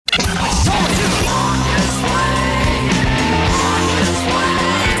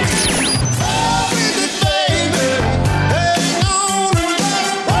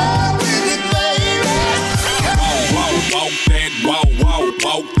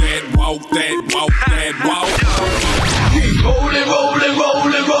that walk, that walk, that walk. Keep rolling, rolling,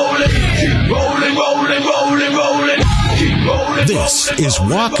 rolling, rolling. Keep rolling, rolling, rolling, rolling. Keep rolling. This is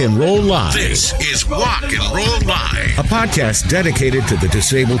Walk and Roll Live. This is Walk and Roll Live, a podcast dedicated to the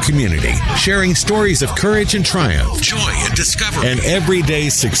disabled community, sharing stories of courage and triumph, joy and discovery, and everyday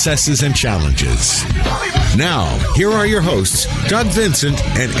successes and challenges. Now, here are your hosts, Doug Vincent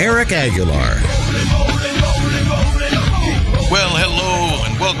and Eric Aguilar. Well, hello,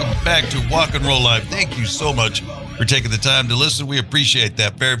 and welcome back to Walk and Roll Live. Thank you so much for taking the time to listen. We appreciate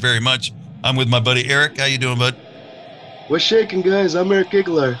that very, very much. I'm with my buddy Eric. How you doing, bud? What's shaking, guys? I'm Eric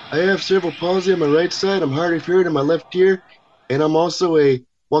Aguilar. I have cerebral palsy on my right side. I'm hard of hearing in my left ear, and I'm also a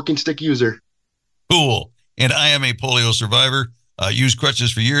walking stick user. Cool. And I am a polio survivor. Used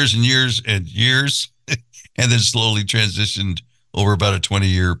crutches for years and years and years, and then slowly transitioned over about a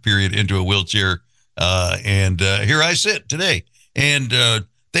 20-year period into a wheelchair. And here I sit today. And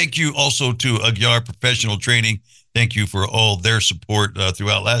thank you also to Aguilar Professional Training. Thank you for all their support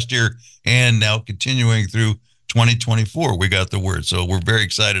throughout last year and now continuing through 2024. We got the word. So we're very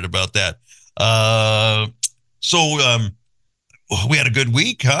excited about that. We had a good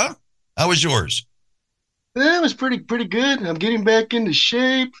week, huh? How was yours? Yeah, it was pretty good. I'm getting back into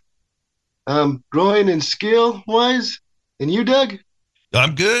shape. Growing in skill-wise. And you, Doug?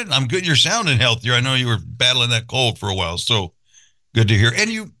 I'm good. You're sounding healthier. I know you were battling that cold for a while, so good to hear.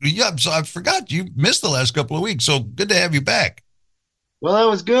 And so I forgot you missed the last couple of weeks, so good to have you back. Well, I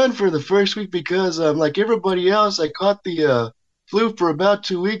was gone for the first week because, like everybody else, I caught the flu for about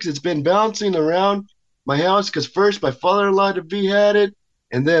 2 weeks. It's been bouncing around my house because first my father-in-law-to-be had it,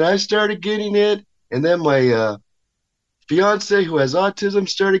 and then I started getting it, and then my fiance, who has autism,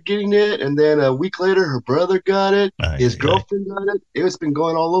 started getting it, and then a week later her brother got it, his girlfriend got it. It's been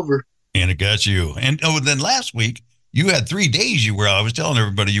going all over. And it got you. And then last week you had 3 days you were out. I was telling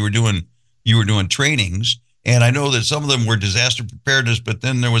everybody you were doing trainings, and I know that some of them were disaster preparedness, but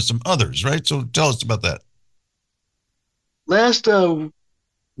then there was some others, right? So tell us about that. Last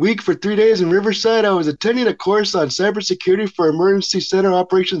week for 3 days in Riverside, I was attending a course on cybersecurity for emergency center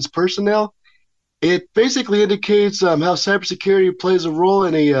operations personnel. It basically indicates how cybersecurity plays a role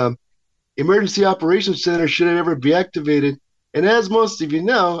in a emergency operations center should it ever be activated. And as most of you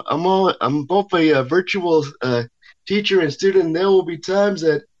know, I'm both a virtual teacher and student, and there will be times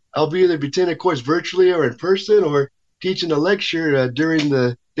that I'll be either attending a course virtually or in person or teaching a lecture during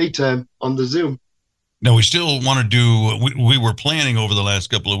the daytime on the Zoom. Now, we still want to do, we were planning over the last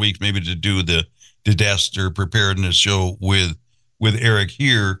couple of weeks maybe to do the disaster preparedness show with Eric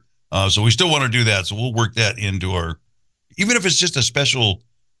here. So we still want to do that. So we'll work that into our, even if it's just a special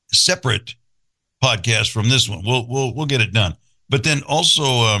separate podcast from this one, we'll get it done. But then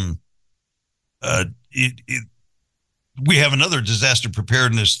also, we have another disaster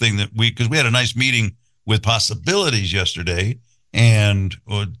preparedness thing because we had a nice meeting with Possibilities yesterday, and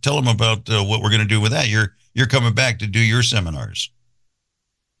tell them about what we're going to do with that. You're coming back to do your seminars.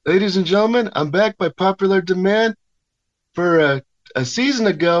 Ladies and gentlemen, I'm back by popular demand. For a season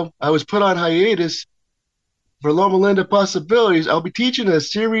ago, I was put on hiatus for Loma Linda Possibilities. I'll be teaching a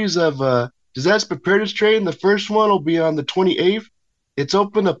series of disaster preparedness training. The first one will be on the 28th. It's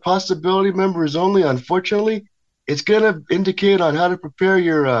open to possibility members only, unfortunately. It's going to indicate on how to prepare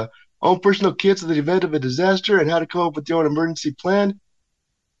your own personal kits in the event of a disaster and how to come up with your own emergency plan.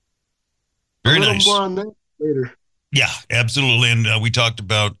 Very nice. More on that later. Yeah, absolutely. And we talked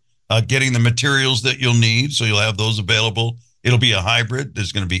about getting the materials that you'll need, so you'll have those available. It'll be a hybrid.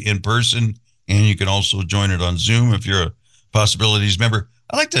 There's going to be in person, and you can also join it on Zoom if you're a Possibilities member.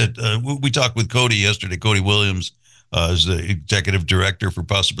 I like to, we talked with Cody yesterday. Cody Williams is the executive director for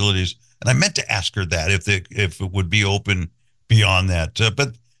Possibilities, and I meant to ask her that if it would be open beyond that.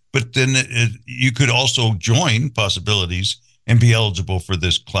 But then you could also join Possibilities and be eligible for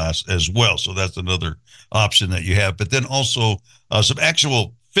this class as well. So that's another option that you have. But then also some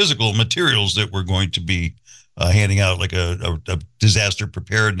actual physical materials that we're going to be handing out, like a disaster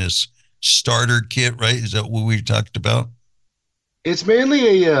preparedness starter kit, right? Is that what we talked about? It's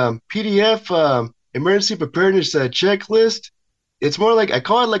mainly a PDF emergency preparedness checklist. It's more like, I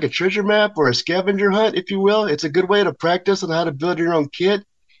call it like a treasure map or a scavenger hunt, if you will. It's a good way to practice on how to build your own kit.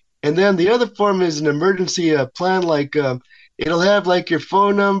 And then the other form is an emergency plan, like it'll have like your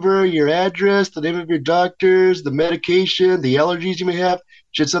phone number, your address, the name of your doctors, the medication, the allergies you may have,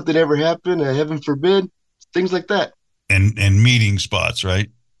 should something ever happen, heaven forbid, things like that. And meeting spots, right?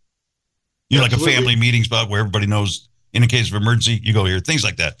 Like a family meeting spot where everybody knows in a case of emergency, you go here, things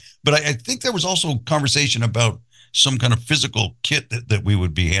like that. But I think there was also conversation about some kind of physical kit that we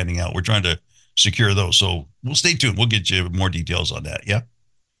would be handing out. We're trying to secure those. So we'll stay tuned. We'll get you more details on that. Yeah.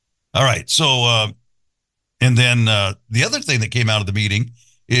 All right. So, and then the other thing that came out of the meeting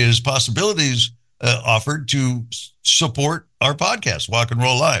is possibilities offered to support our podcast, Walk and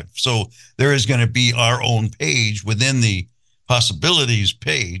Roll Live. So there is going to be our own page within the possibilities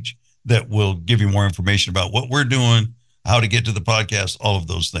page that will give you more information about what we're doing, how to get to the podcast, all of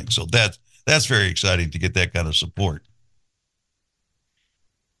those things. So that's very exciting to get that kind of support.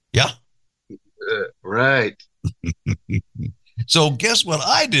 Yeah. Right. So guess what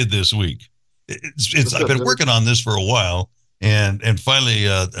I did this week? I've been working on this for a while, and finally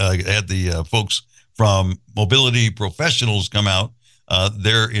I had the folks from Mobility Professionals come out.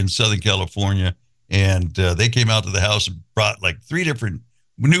 They're in Southern California, and they came out to the house and brought like 3 different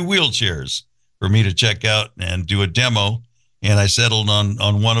new wheelchairs for me to check out and do a demo. And I settled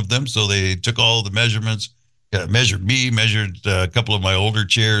on one of them. So they took all the measurements, measured me, measured a couple of my older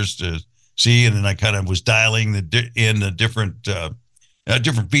chairs to see, and then I kind of was dialing the different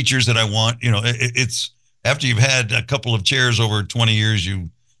features that I want. It's after you've had a couple of chairs over 20 years, you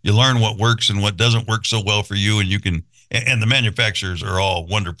learn what works and what doesn't work so well for you, and you can. And the manufacturers are all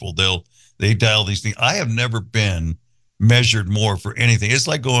wonderful. They dial these things. I have never been measured more for anything. It's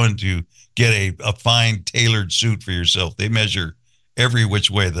like going to get a fine tailored suit for yourself. They measure every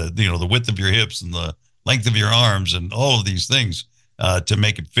which way, the width of your hips and the length of your arms and all of these things to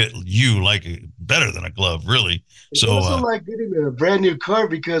make it fit you like better than a glove, really. It's also like getting a brand new car,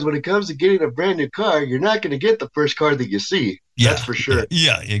 because when it comes to getting a brand new car, you're not going to get the first car that you see. Yeah, that's for sure.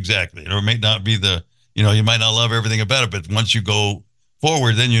 Yeah, exactly. Or it may not be you might not love everything about it, but once you go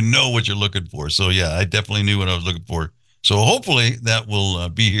forward, then you know what you're looking for. So yeah, I definitely knew what I was looking for. So hopefully that will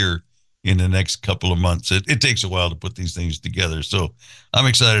be here in the next couple of months. It takes a while to put these things together. So I'm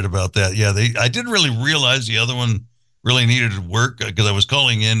excited about that. Yeah, I didn't really realize the other one really needed to work because I was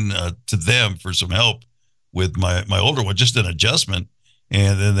calling in to them for some help with my older one, just an adjustment.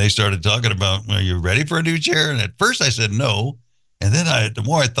 And then they started talking about, are you ready for a new chair? And at first I said no. And then the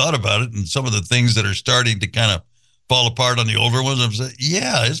more I thought about it and some of the things that are starting to kind of fall apart on the older ones, I'm saying,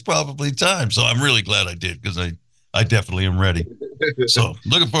 yeah, it's probably time. So I'm really glad I did, because I definitely am ready. So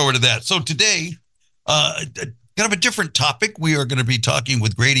looking forward to that. So today, kind of a different topic. We are going to be talking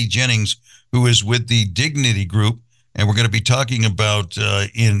with Grady Jennings, who is with the Dignity Group. And we're going to be talking about,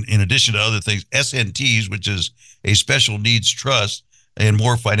 in addition to other things, SNTs, which is a special needs trust, and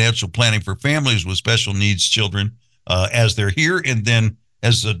more financial planning for families with special needs children as they're here. And then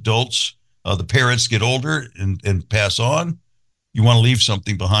as adults, the parents get older and pass on. You want to leave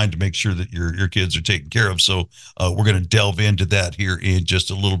something behind to make sure that your kids are taken care of. So we're going to delve into that here in just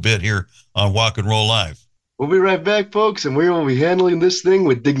a little bit here on Walk and Roll Live. We'll be right back, folks, and we will be handling this thing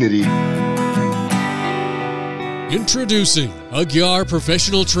with dignity. Introducing Ugyar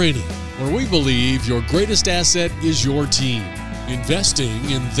Professional Training, where we believe your greatest asset is your team. Investing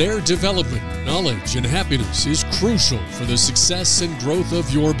in their development, knowledge, and happiness is crucial for the success and growth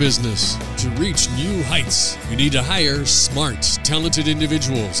of your business. To reach new heights, you need to hire smart, talented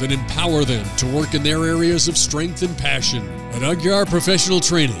individuals and empower them to work in their areas of strength and passion. At Ugyar Professional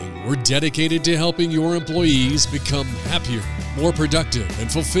Training, we're dedicated to helping your employees become happier, more productive,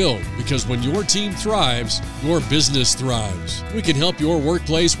 and fulfilled, because when your team thrives, your business thrives. We can help your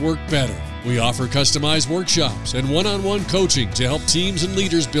workplace work better. We offer customized workshops and one-on-one coaching to help teams and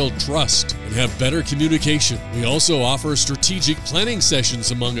leaders build trust and have better communication. We also offer strategic planning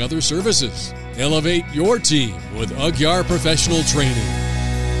sessions, among other services. Elevate your team with Ugyar Professional Training.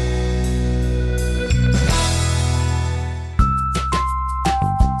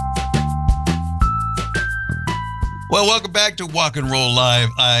 Well, welcome back to Walk and Roll Live.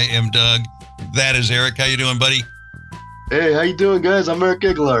 I am Doug. That is Eric. How you doing, buddy? Hey, how you doing, guys? I'm Eric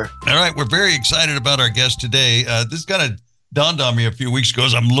Aguilar. All right, we're very excited about our guest today. This kind of dawned on me a few weeks ago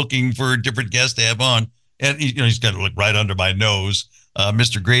as I'm looking for different guests to have on, and he's got to look right under my nose.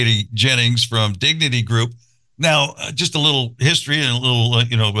 Mr. Grady Jennings from Dignity Group. Now, just a little history and a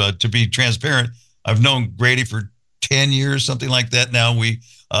little, to be transparent, I've known Grady for 10 years, something like that. Now we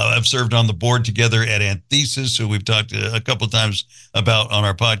have served on the board together at Anthesis, who we've talked a couple of times about on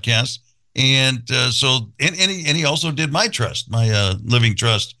our podcast. And he also did my trust, my living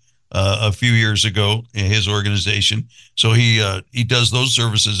trust, a few years ago in his organization. So he does those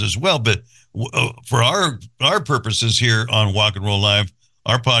services as well. But for our purposes here on Walk and Roll Live,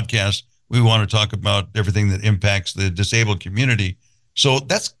 our podcast, we want to talk about everything that impacts the disabled community. So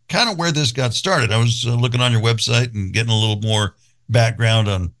that's kind of where this got started. I was looking on your website and getting a little more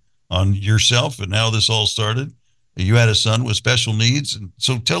background on yourself and how this all started. You had a son with special needs. And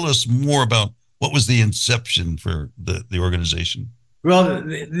so tell us more about what was the inception for the organization. Well,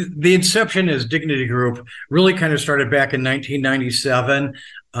 the inception as Dignity Group really kind of started back in 1997.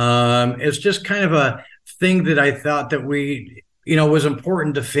 It's just kind of a thing that I thought that was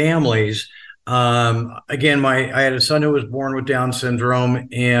important to families. Again, I had a son who was born with Down syndrome,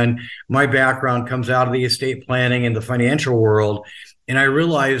 and my background comes out of the estate planning and the financial world. And I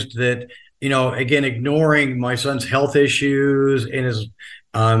realized that, again, ignoring my son's health issues and his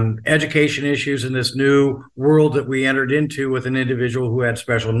education issues in this new world that we entered into with an individual who had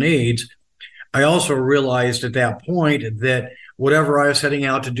special needs, I also realized at that point that whatever I was setting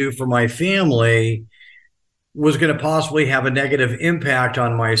out to do for my family was going to possibly have a negative impact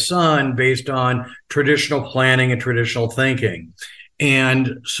on my son based on traditional planning and traditional thinking.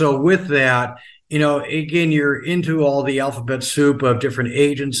 And so with that, again, you're into all the alphabet soup of different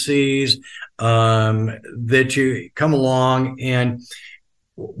agencies that you come along. And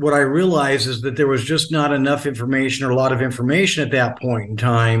what I realized is that there was just not enough information or a lot of information at that point in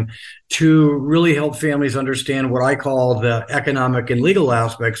time to really help families understand what I call the economic and legal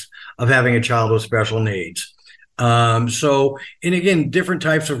aspects of having a child with special needs. And again, different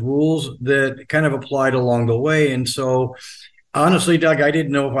types of rules that kind of applied along the way. And so honestly, Doug, I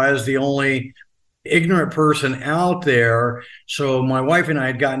didn't know if I was the only ignorant person out there. So my wife and I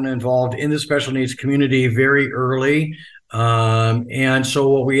had gotten involved in the special needs community very early. And so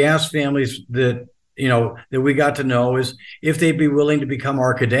what we asked families that we got to know is if they'd be willing to become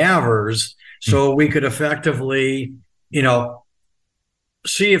our cadavers so we could effectively,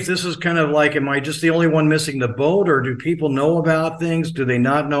 see if this is kind of like, am I just the only one missing the boat, or do people know about things? Do they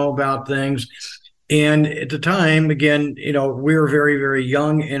not know about things? And at the time, again, we were very, very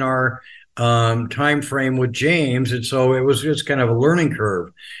young in our time frame with James. And so it was just kind of a learning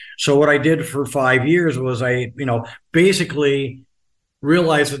curve. So what I did for 5 years was I, basically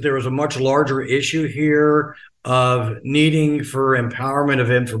realized that there was a much larger issue here of needing for empowerment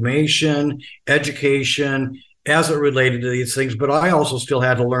of information, education, as it related to these things. But I also still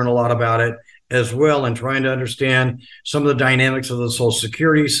had to learn a lot about it as well, and trying to understand some of the dynamics of the Social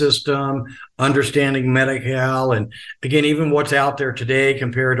Security system, understanding Medi-Cal, and again, even what's out there today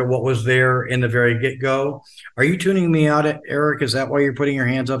compared to what was there in the very get-go. Are you tuning me out, Eric? Is that why you're putting your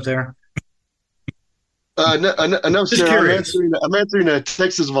hands up there? No, sir. I'm answering a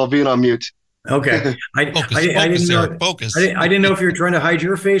Texas while being on mute. Okay. I didn't know. Focus. I didn't know if you were trying to hide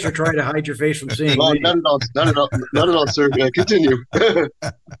your face or trying to hide your face from seeing me. Not at all, sir. Continue.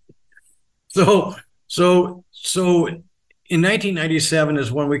 So in 1997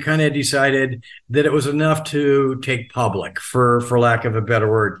 is when we kind of decided that it was enough to take public, for lack of a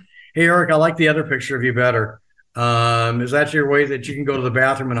better word. Hey, Eric, I like the other picture of you better. Is that your way that you can go to the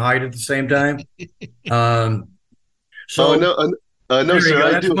bathroom and hide at the same time? No, sir.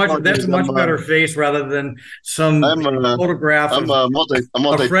 That's a much better face rather than some photograph of a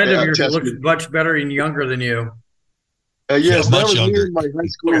friend of yours who looks much better and younger than you. Yes, that was me in my high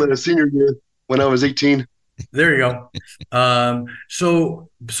school senior year when I was 18. There you go. So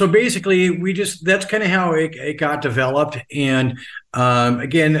basically, that's kind of how it got developed. And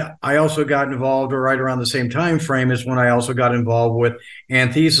again, I also got involved right around the same time frame as when I also got involved with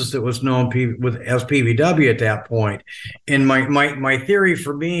Anthesis, that was known as PVW at that point. And my theory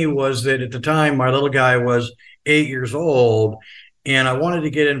for me was that at the time, my little guy was 8 years old, and I wanted to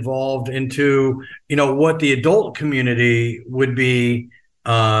get involved into, what the adult community would be,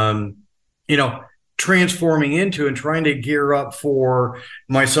 transforming into, and trying to gear up for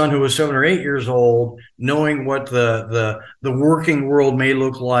my son, who was 7 or 8 years old, knowing what the working world may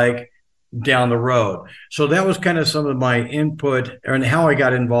look like down the road. So that was kind of some of my input and how I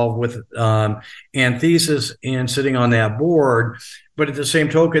got involved with Anthesis and sitting on that board. But at the same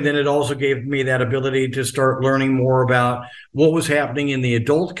token, then it also gave me that ability to start learning more about what was happening in the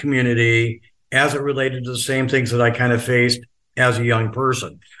adult community as it related to the same things that I kind of faced as a young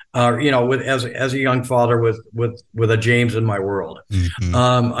person. As a young father with a James in my world.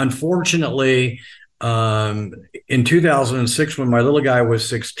 Mm-hmm. Unfortunately, in 2006, when my little guy was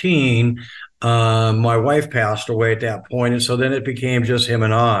 16, my wife passed away at that point, and so then it became just him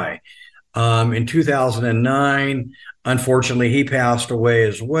and I. In 2009, unfortunately, he passed away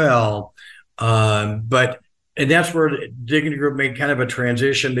as well. And that's where the Dignity Group made kind of a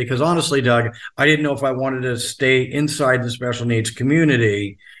transition, because honestly, Doug, I didn't know if I wanted to stay inside the special needs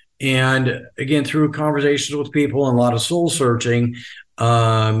community. And again, through conversations with people and a lot of soul searching,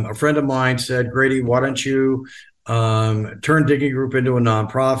 a friend of mine said, Grady, why don't you turn Dignity Group into a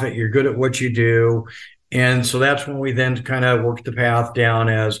nonprofit? You're good at what you do. And so that's when we then kind of worked the path down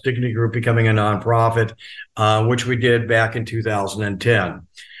as Dignity Group becoming a nonprofit, which we did back in 2010.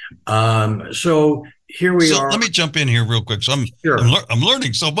 So here we are. Let me jump in here real quick. So I'm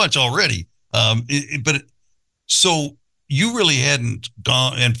learning so much already. So you really hadn't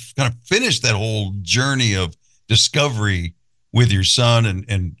gone and kind of finished that whole journey of discovery with your son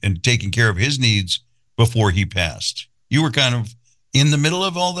and taking care of his needs before he passed. You were kind of in the middle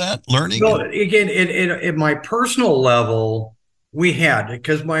of all that learning. Well, again, at my personal level, we had,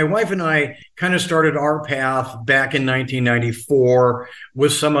 because my wife and I kind of started our path back in 1994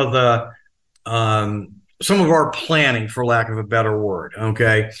 with some of our planning, for lack of a better word.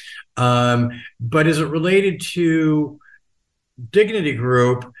 Okay. But as it related to Dignity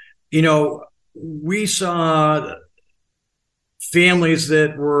Group, we saw families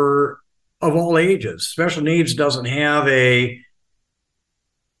that were of all ages. Special needs doesn't have a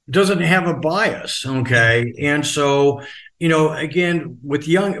bias. Okay. And so, again,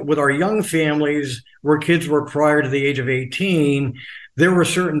 with our young families where kids were prior to the age of 18, there were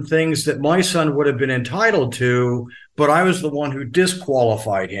certain things that my son would have been entitled to, but I was the one who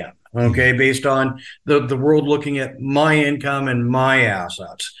disqualified him. Okay. Based on the world looking at my income and my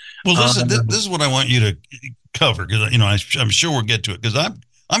assets. Well, this is what I want you to cover, because I'm sure we'll get to it, because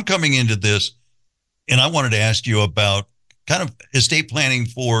I'm coming into this, and I wanted to ask you about kind of estate planning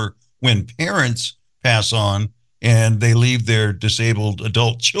for when parents pass on and they leave their disabled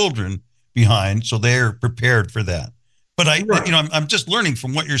adult children behind, so they're prepared for that. But I'm just learning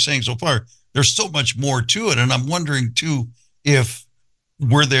from what you're saying so far. There's so much more to it, and I'm wondering too, if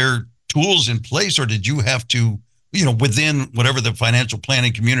were there tools in place, or did you have to, within whatever the financial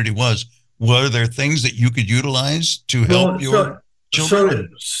planning community was, were there things that you could utilize to help your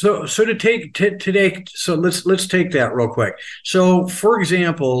children? So to take today, so let's take that real quick. So, for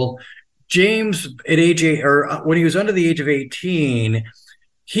example, James at age 8, or when he was under the age of 18,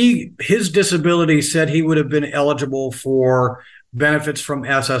 his disability said he would have been eligible for benefits from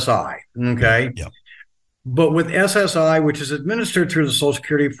SSI. Okay. Yeah. But with SSI, which is administered through the Social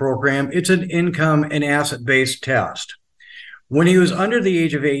Security program, it's an income and asset-based test. When he was under the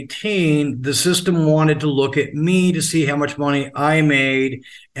age of 18, the system wanted to look at me to see how much money I made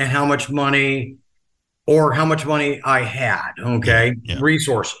and how much money I had, okay, yeah.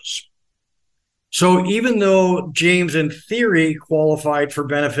 Resources. So even though James, in theory, qualified for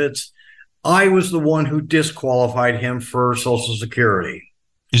benefits, I was the one who disqualified him for Social Security.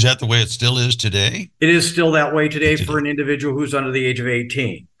 Is that the way it still is today? It is still that way today for an individual who's under the age of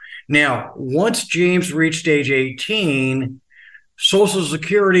 18. Now, once James reached age 18, Social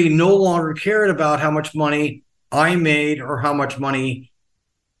Security no longer cared about how much money I made or how much money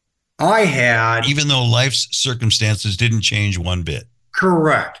I had. Even though life's circumstances didn't change one bit.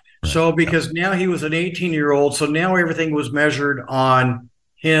 Correct. Right. So because now he was an 18-year-old, so now everything was measured on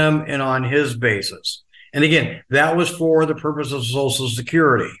him and on his basis. And again, that was for the purpose of Social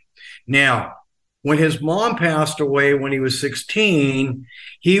Security. Now, when his mom passed away when he was 16,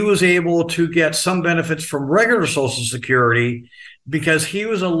 he was able to get some benefits from regular Social Security because he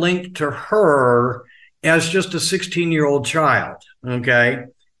was a link to her as just a 16-year-old child, okay?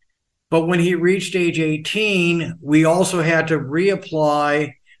 But when he reached age 18, we also had to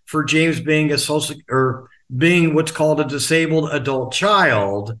reapply for James being being what's called a disabled adult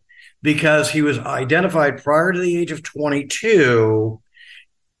child, because he was identified prior to the age of 22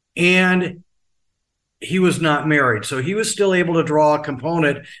 and he was not married. So he was still able to draw a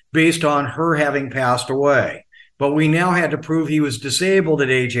component based on her having passed away. But we now had to prove he was disabled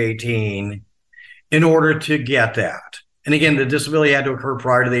at age 18 in order to get that. And again, the disability had to occur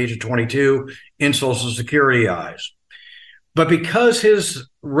prior to the age of 22 in Social Security eyes. But because his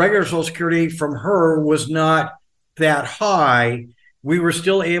regular Social Security from her was not that high, we were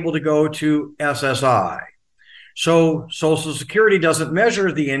still able to go to SSI. So Social Security doesn't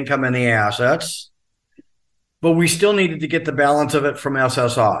measure the income and the assets, but we still needed to get the balance of it from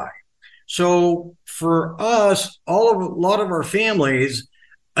SSI. So for us, a lot of our families,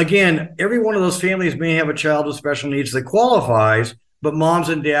 again, every one of those families may have a child with special needs that qualifies, but moms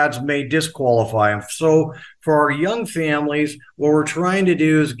and dads may disqualify them. So for our young families, what we're trying to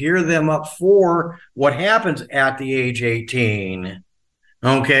do is gear them up for what happens at the age 18,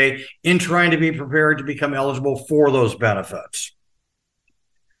 okay, in trying to be prepared to become eligible for those benefits.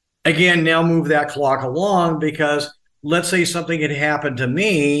 Again, now move that clock along, because let's say something had happened to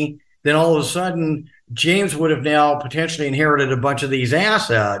me, then all of a sudden James would have now potentially inherited a bunch of these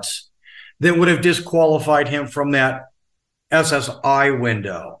assets that would have disqualified him from that SSI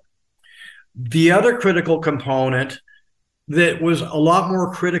window. The other critical component that was a lot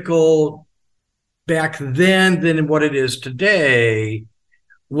more critical back then than what it is today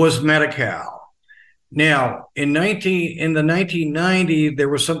was Medi-Cal. Now, in the 1990s, there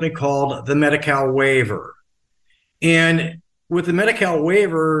was something called the Medi-Cal waiver. And with the Medi-Cal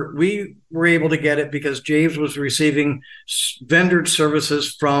waiver, we were able to get it because James was receiving vendor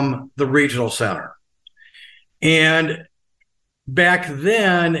services from the regional center. And back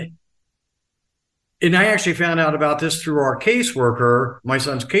then, and I actually found out about this through our caseworker, my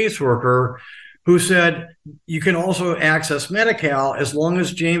son's caseworker, who said you can also access Medi-Cal as long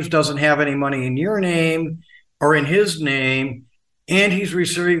as James doesn't have any money in your name or in his name, and he's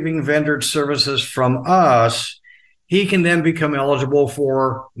receiving vendor services from us, he can then become eligible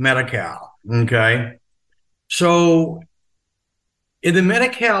for Medi-Cal. Okay. So the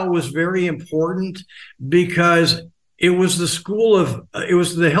Medi-Cal was very important because it was it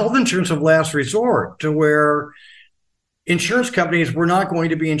was the health insurance of last resort, to where insurance companies were not going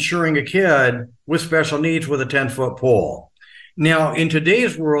to be insuring a kid with special needs with a 10-foot pole. Now, in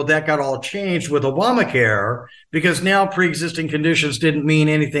today's world, that got all changed with Obamacare, because now pre-existing conditions didn't mean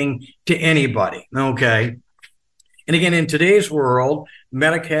anything to anybody. Okay. And again, in today's world,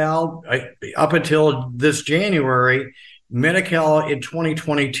 Medi-Cal, up until this January, Medi-Cal in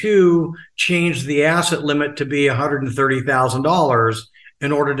 2022 changed the asset limit to be $130,000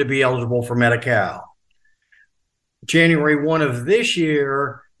 in order to be eligible for Medi-Cal. January 1 of this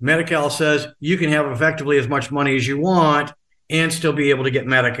year, Medi-Cal says you can have effectively as much money as you want and still be able to get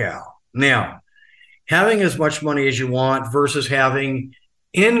Medi-Cal. Now, having as much money as you want versus having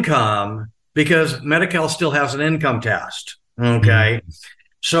income, because Medi-Cal still has an income test. Okay.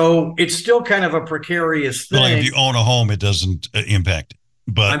 So it's still kind of a precarious thing. Well, like if you own a home, it doesn't impact it.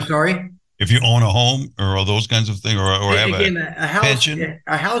 But I'm sorry? If you own a home or all those kinds of things, or have again, a pension.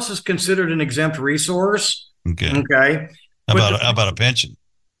 A house is considered an exempt resource. Okay. Okay. How about a pension?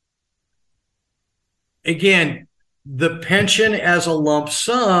 Again, the pension as a lump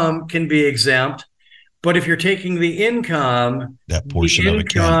sum can be exempt, but if you're taking the income, that portion of it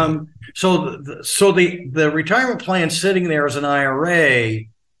can be. So the retirement plan sitting there as an IRA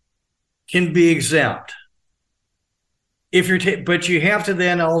can be exempt. If you're but you have to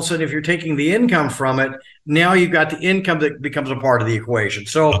then all of a sudden, if you're taking the income from it, now you've got the income that becomes a part of the equation.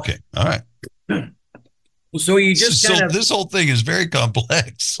 So okay, all right. So you just this whole thing is very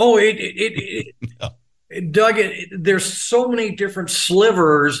complex. Oh, Doug, there's so many different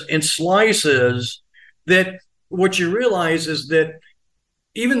slivers and slices that what you realize is that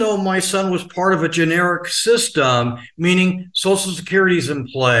even though my son was part of a generic system, meaning Social Security's in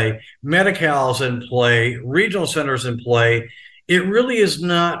play, Medi-Cal's in play, regional centers in play, it really is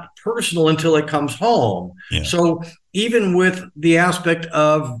not personal until it comes home. Yeah. So even with the aspect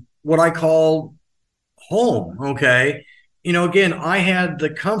of what I call home, okay, again, I had the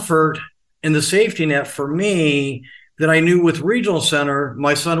comfort and the safety net for me that I knew with regional center,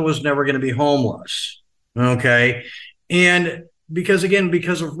 my son was never going to be homeless. Okay. And because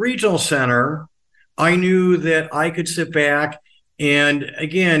of regional center, I knew that I could sit back and,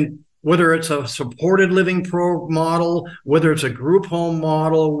 again, whether it's a supported living model, whether it's a group home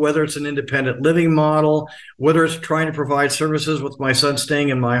model, whether it's an independent living model, whether it's trying to provide services with my son staying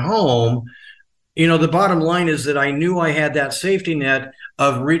in my home, the bottom line is that I knew I had that safety net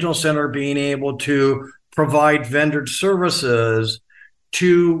of regional center being able to provide vendor services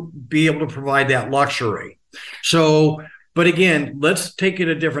to be able to provide that luxury. So, but again, let's take it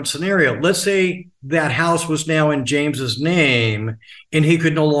a different scenario. Let's say that house was now in James's name and he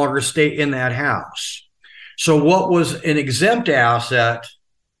could no longer stay in that house. So what was an exempt asset,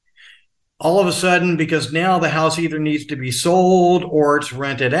 all of a sudden, because now the house either needs to be sold or it's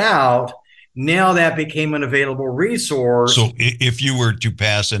rented out, now that became an available resource. So if you were to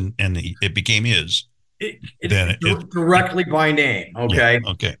pass and it became his, then directly by name. Okay.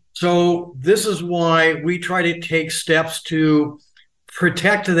 Yeah, okay. So this is why we try to take steps to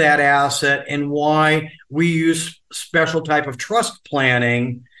protect that asset, and why we use special type of trust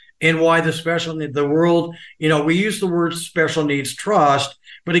planning, and why the world, we use the word special needs trust,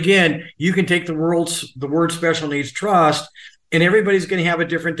 but again, you can take the word special needs trust, and everybody's going to have a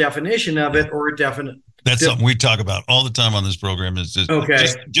different definition of it, or a definite. That's something we talk about all the time on this program. Is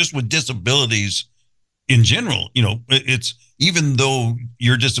just with disabilities in general. It's, even though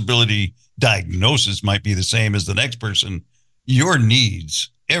your disability diagnosis might be the same as the next person, your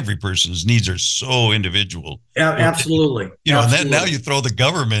needs, every person's needs are so individual. Absolutely. And then now you throw the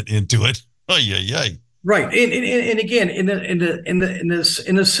government into it. Oh yeah. Right, and again, in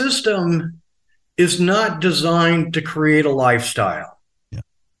the system is not designed to create a lifestyle. Yeah.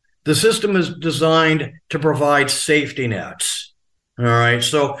 The system is designed to provide safety nets. All right.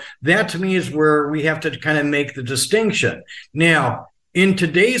 So that to me is where we have to kind of make the distinction. Now, in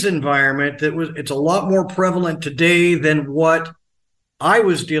today's environment, it's a lot more prevalent today than what I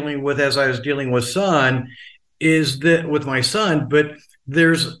was dealing with as I was dealing with son. is that with my son, but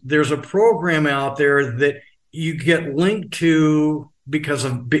there's a program out there that you get linked to because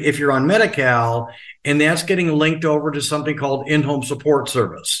of if you're on Medi-Cal, and that's getting linked over to something called in-home support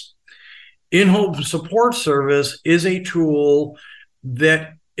service. In-home support service is a tool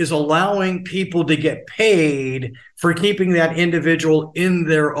that is allowing people to get paid for keeping that individual in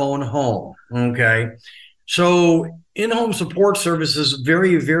their own home. Okay. So in-home support service is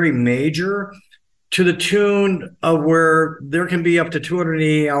very, very major, to the tune of where there can be up to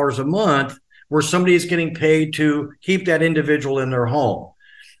 280 hours a month where somebody is getting paid to keep that individual in their home.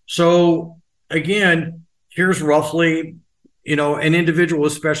 So again, here's roughly, an individual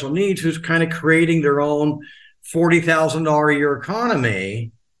with special needs who's kind of creating their own $40,000 a year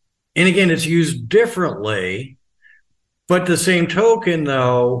economy. And again, it's used differently. But the same token,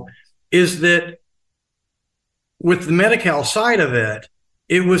 though, is that with the Medi-Cal side of it,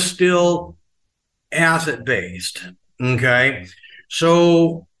 it was still asset-based. Okay.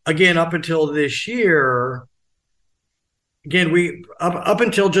 So again, up until this year, again, we up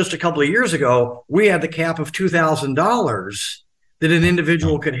until just a couple of years ago, we had the cap of $2,000 that an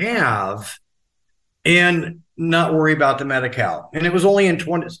individual could have and not worry about the Medi-Cal. And it was only in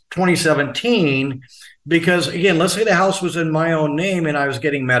 2017 because, again, let's say the house was in my own name and I was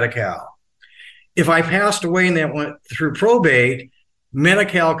getting Medi-Cal. If I passed away and that went through probate,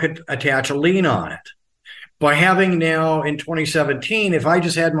 Medi-Cal could attach a lien on it. By having now in 2017, if I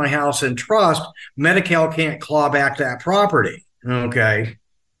just had my house in trust, Medi-Cal can't claw back that property. Okay.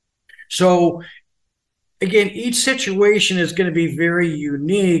 So again, each situation is going to be very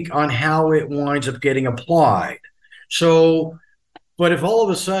unique on how it winds up getting applied. So, but if all of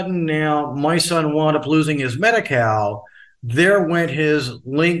a sudden now my son wound up losing his Medi-Cal, there went his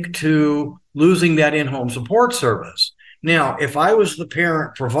link to losing that in-home support service. Now, if I was the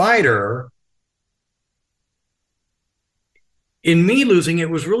parent provider, in me losing it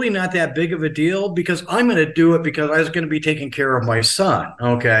was really not that big of a deal because I'm going to do it because I was going to be taking care of my son.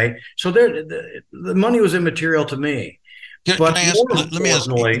 Okay. So the money was immaterial to me. Let me ask you,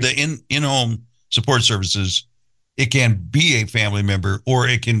 the in-home support services, it can be a family member or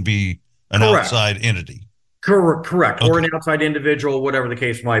it can be an outside entity. Correct. Okay. Or an outside individual, whatever the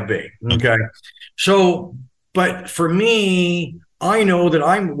case might be. Okay. So, but for me, I know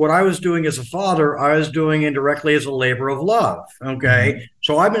that what I was doing as a father, I was doing indirectly as a labor of love. Okay. Mm-hmm.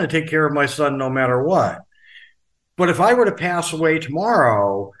 So I'm going to take care of my son no matter what. But if I were to pass away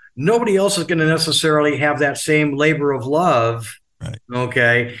tomorrow, nobody else is going to necessarily have that same labor of love. Right.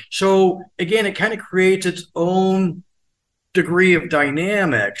 Okay. So again, it kind of creates its own degree of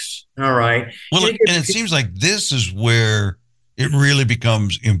dynamics. All right. Well, and it seems like this is where it really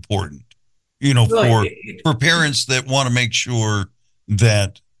becomes important. For parents that want to make sure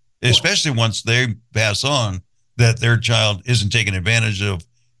that, especially once they pass on, that their child isn't taken advantage of,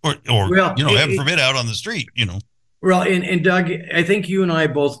 or heaven forbid, out on the street. Well, and Doug, I think you and I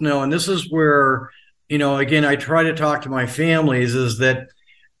both know, and this is where, again, I try to talk to my families, is that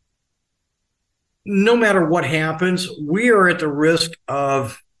no matter what happens, we are at the risk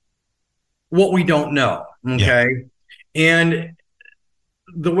of what we don't know. Okay, and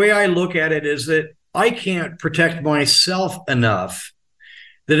the way I look at it is that I can't protect myself enough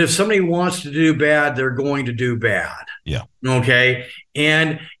that if somebody wants to do bad, they're going to do bad. Yeah. Okay.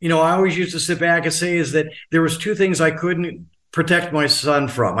 And, I always used to sit back and say is that there was two things I couldn't protect my son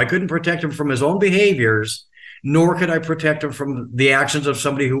from. I couldn't protect him from his own behaviors, nor could I protect him from the actions of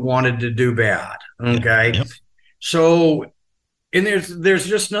somebody who wanted to do bad. Okay. Yep. So, and there's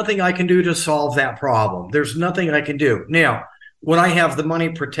just nothing I can do to solve that problem. There's nothing I can do. Now, when I have the money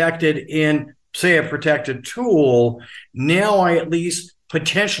protected in, say, a protected tool, now I at least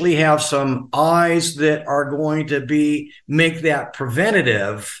potentially have some eyes that are going to make that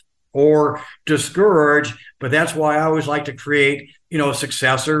preventative or discourage. But that's why I always like to create,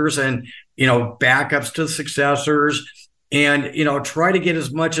 successors and, backups to successors and, try to get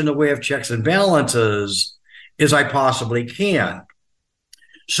as much in the way of checks and balances as I possibly can.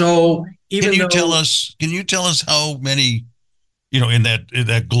 So can you tell us how many, in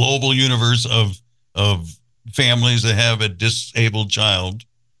that global universe of families that have a disabled child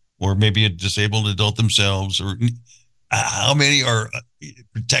or maybe a disabled adult themselves, or how many are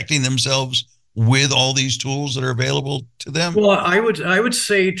protecting themselves with all these tools that are available to them? Well, I would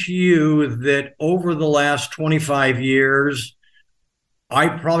say to you that over the last 25 years,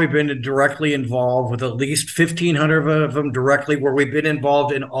 I've probably been directly involved with at least 1,500 of them directly, where we've been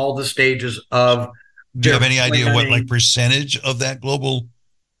involved in all the stages of. Do you have any idea what percentage of that global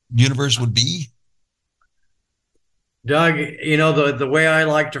universe would be? Doug, the way I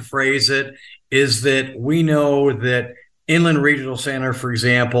like to phrase it is that we know that Inland Regional Center, for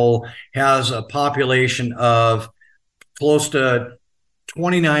example, has a population of close to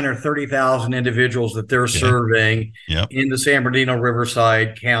 29 or 30,000 individuals that they're serving in the San Bernardino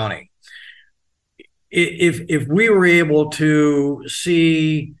Riverside County. If we were able to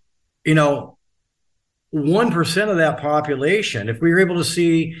see, 1% of that population, if we were able to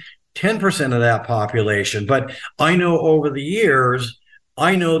see 10% of that population, but I know over the years,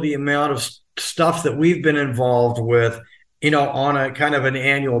 I know the amount of stuff that we've been involved with, on a kind of an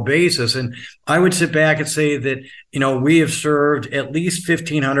annual basis. And I would sit back and say that, we have served at least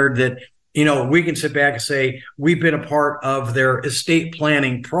 1,500 that, we can sit back and say we've been a part of their estate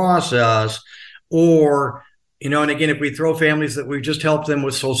planning process. Or, and again, if we throw families that we've just helped them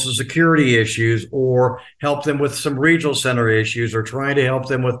with Social Security issues or help them with some regional center issues or trying to help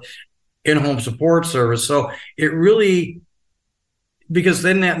them with in-home support service. So it really, because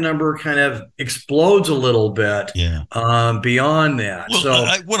then that number kind of explodes a little bit beyond that. Well, so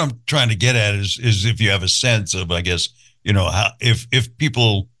what I'm trying to get at is if you have a sense of, I guess, how if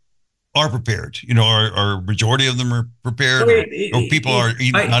people are prepared, are majority of them are prepared, or people are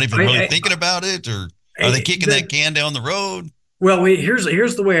not even really thinking about it, or are they kicking that can down the road? Well, here's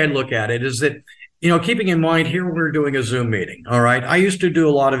the way I look at it is that, keeping in mind here we're doing a Zoom meeting. All right. I used to do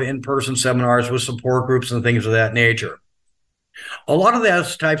a lot of in-person seminars with support groups and things of that nature. A lot of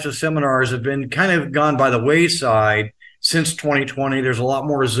those types of seminars have been kind of gone by the wayside since 2020. There's a lot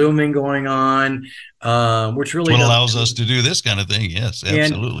more Zooming going on, which really allows us to do this kind of thing. Yes,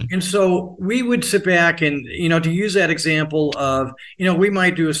 absolutely. And so we would sit back and, to use that example of, we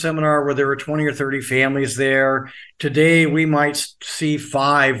might do a seminar where there are 20 or 30 families there. Today, we might see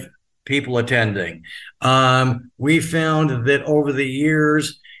 5 people attending. We found that over the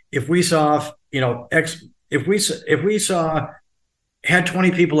years, if we saw, had 20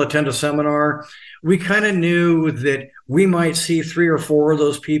 people attend a seminar, we kind of knew that we might see 3 or 4 of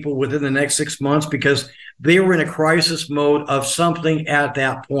those people within the next 6 months because they were in a crisis mode of something at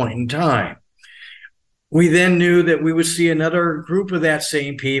that point in time. We then knew that we would see another group of that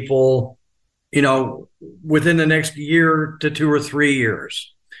same people, within the next year to 2 or 3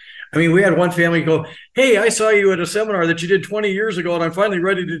 years. I mean, we had one family go, "Hey, I saw you at a seminar that you did 20 years ago, and I'm finally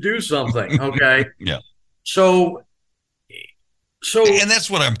ready to do something." Okay. So, and that's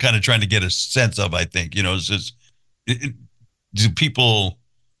what I'm kind of trying to get a sense of. I think, is just, do people,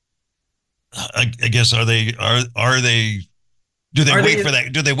 I guess, do they wait for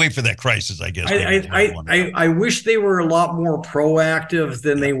that? Do they wait for that crisis? I guess. I wish they were a lot more proactive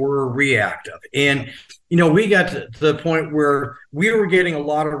than they were reactive. And, we got to the point where we were getting a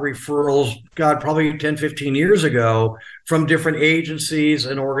lot of referrals, probably 10, 15 years ago from different agencies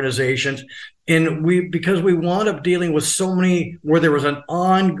and organizations. And because we wound up dealing with so many where there was an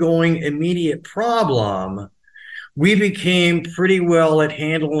ongoing immediate problem, we became pretty well at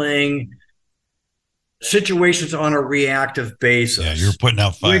handling situations on a reactive basis. Yeah, you're putting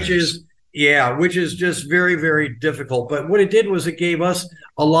out fires. Which is just very, very difficult. But what it did was it gave us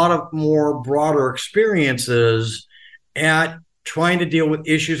a lot of more broader experiences at trying to deal with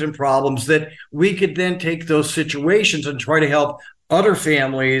issues and problems that we could then take those situations and try to help other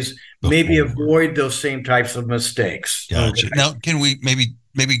families maybe avoid those same types of mistakes. Gotcha. Okay. Now, can we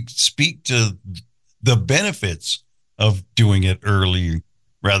maybe speak to the benefits of doing it early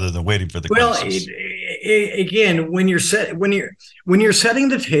rather than waiting for the crisis? Again, when you're setting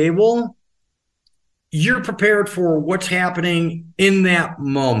the table, you're prepared for what's happening in that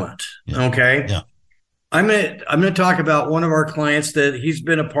moment. Yeah. Okay. Yeah. I'm gonna talk about one of our clients that he's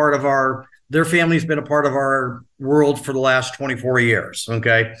been a part of their family's been a part of our world for the last 24 years.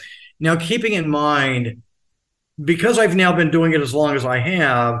 Okay. Now, keeping in mind, because I've now been doing it as long as I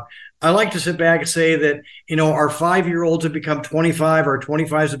have, I like to sit back and say that, our 5-year-olds have become 25, our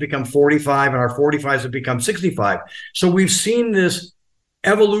 25s have become 45, and our 45s have become 65. So we've seen this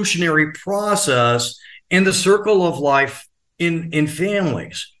evolutionary process in the circle of life in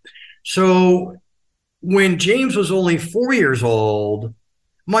families. So when James was only 4 years old,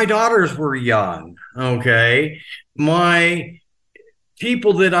 my daughters were young. Okay. My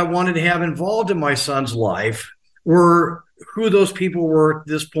people that I wanted to have involved in my son's life were who those people were at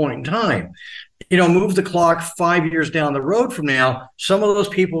this point in time. Move the clock 5 years down the road from now, some of those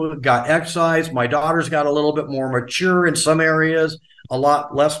people got excised. My daughters got a little bit more mature in some areas, a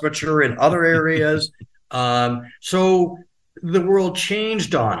lot less mature in other areas. So the world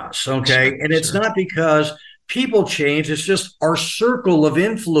changed on us. Okay. And it's not because people changed. It's just our circle of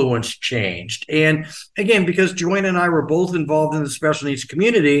influence changed. And again, because Joanne and I were both involved in the special needs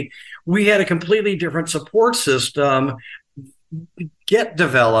community, we had a completely different support system get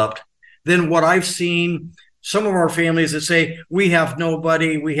developed than what I've seen some of our families that say, we have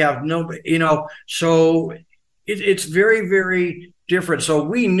nobody, so it's very, very different. So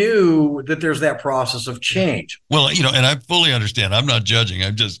we knew that there's that process of change. Well, and I fully understand. I'm not judging.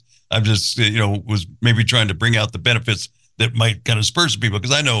 I'm just, was maybe trying to bring out the benefits that might kind of spur some people.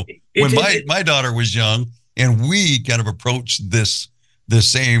 Because I know when my daughter was young and we kind of approached the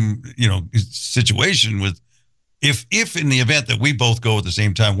same, situation with, if in the event that we both go at the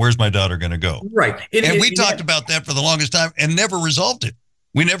same time, where's my daughter going to go? Right. And we talked about that for the longest time and never resolved it.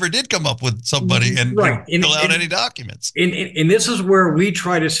 We never did come up with somebody and fill out any documents. And this is where we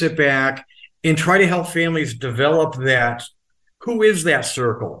try to sit back and try to help families develop that. Who is that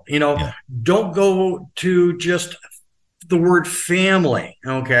circle? Don't go to just the word family,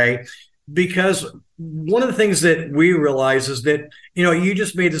 okay? Because one of the things that we realize is that, you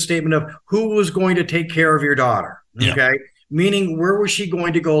just made the statement of who was going to take care of your daughter, okay? Yeah. Meaning, where was she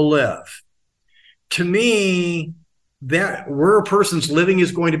going to go live? To me, that where a person's living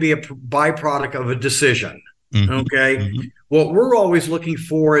is going to be a byproduct of a decision, okay? Mm-hmm. What we're always looking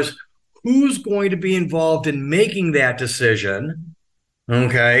for is who's going to be involved in making that decision,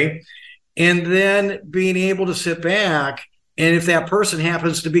 okay? And then being able to sit back, and if that person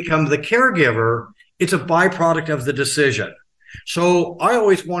happens to become the caregiver, it's a byproduct of the decision. So I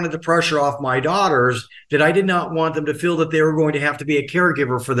always wanted the pressure off my daughters that I did not want them to feel that they were going to have to be a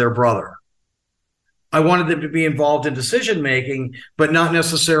caregiver for their brother. I wanted them to be involved in decision-making, but not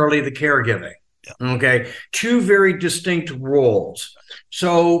necessarily the caregiving. Yeah. Okay. Two very distinct roles.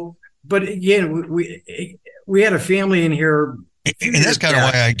 So, but again, we had a family in here. And that's kind of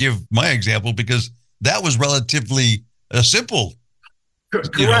why I give my example, because that was relatively a simple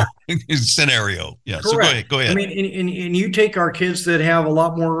scenario. Yeah. Correct. So go ahead. I mean, and you take our kids that have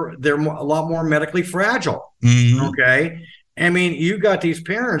they're a lot more medically fragile. Mm-hmm. Okay. I mean, you got these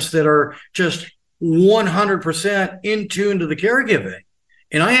parents that are just 100% in tune to the caregiving.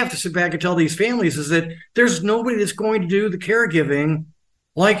 And I have to sit back and tell these families is that there's nobody that's going to do the caregiving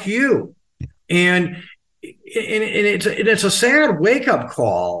like you. And it's a sad wake-up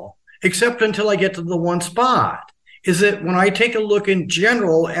call, except until I get to the one spot, is that when I take a look in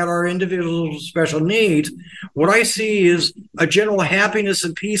general at our individual special needs, what I see is a general happiness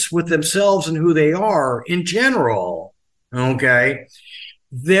and peace with themselves and who they are in general, okay,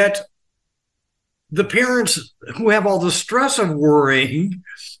 that the parents who have all the stress of worrying,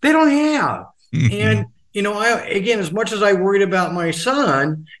 they don't have. Mm-hmm. And, again, as much as I worried about my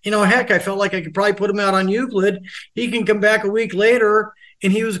son, heck, I felt like I could probably put him out on Euclid. He can come back a week later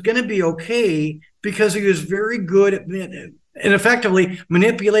and he was going to be okay because he was very good at and effectively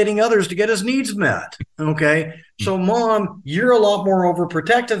manipulating others to get his needs met. Okay. So mom, you're a lot more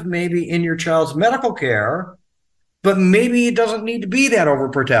overprotective maybe in your child's medical care, but maybe it doesn't need to be that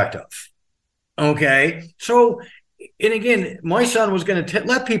overprotective. Okay. So, and again, my son was going to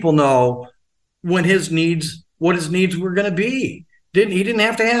let people know what his needs were going to be. He didn't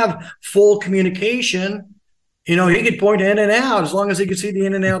have to have full communication. He could point in and out as long as he could see the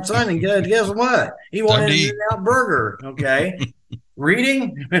in and out sign. And guess what? He wanted an in and out burger. Okay.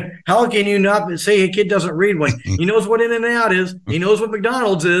 Reading? How can you not say a kid doesn't read when he knows what in and out is? He knows what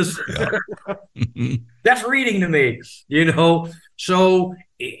McDonald's is. Yeah. That's reading to me, So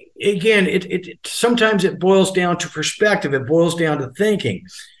again, it sometimes it boils down to perspective. It boils down to thinking.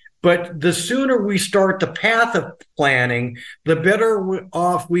 But the sooner we start the path of planning, the better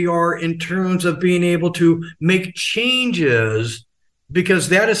off we are in terms of being able to make changes, because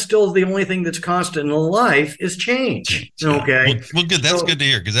that is still the only thing that's constant in life is change. Okay. Well, good. That's good to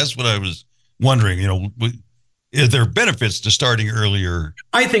hear, because that's what I was wondering. Is there benefits to starting earlier?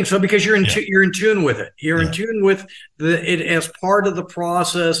 I think so, because you're in tune with it. You're in tune with it as part of the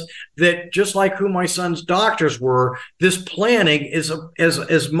process. That just like who my son's doctors were, this planning is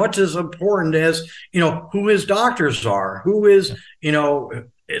as much as important as who his doctors are. Who is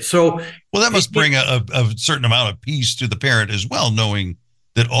So well, that must bring a certain amount of peace to the parent as well, knowing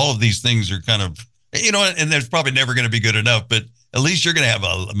that all of these things are kind of and there's probably never going to be good enough, but at least you're going to have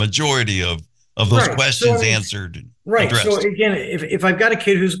a majority of those questions answered. Right. Addressed. So again, if I've got a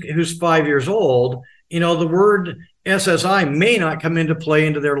kid who's 5 years old, the word SSI may not come into play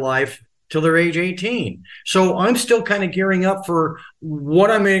into their life till they're age 18. So I'm still kind of gearing up for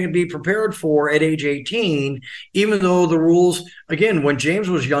what I'm going to be prepared for at age 18, even though the rules, again, when James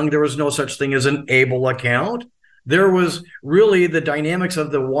was young, there was no such thing as an ABLE account. there was really the dynamics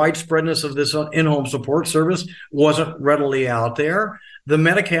of the widespreadness of this in-home support service wasn't readily out there. The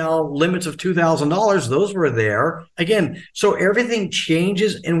Medi-Cal limits of $2,000, those were there. Again, so everything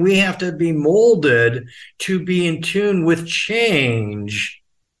changes, and we have to be molded to be in tune with change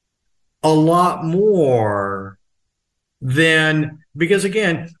a lot more than, because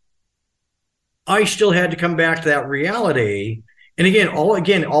again, I still had to come back to that reality. And again,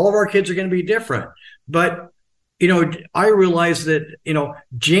 all of our kids are going to be different. But I realized that,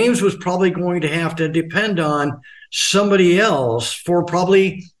 James was probably going to have to depend on somebody else for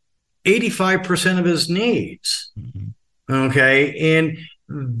probably 85% of his needs. Mm-hmm. Okay. And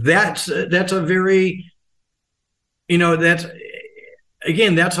that's a very, that's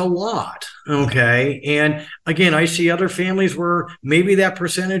a lot. Okay. And again, I see other families where maybe that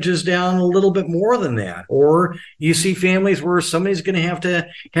percentage is down a little bit more than that. Or you see families where somebody's going to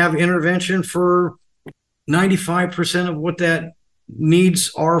have intervention for 95% of what that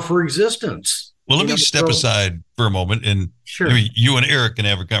needs are for existence. Well, let me step aside for a moment, and sure, you and Eric can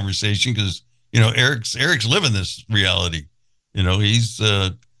have a conversation, because Eric's living this reality. He's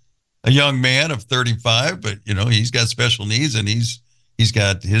a young man of 35, but he's got special needs, and he's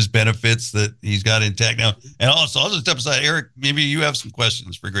got his benefits that he's got intact now. And also, I'll just step aside. Eric, maybe you have some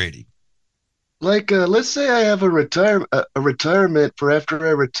questions for Grady. Like, let's say I have a retirement for after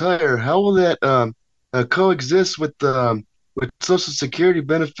I retire. How will that coexist with Social Security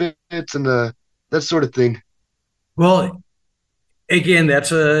benefits and that sort of thing? Well, again,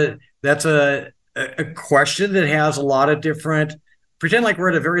 that's a question that has a lot of different. Pretend like we're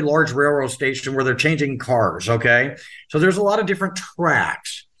at a very large railroad station where they're changing cars. Okay, so there's a lot of different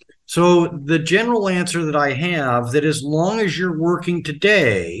tracks. So the general answer that I have, that as long as you're working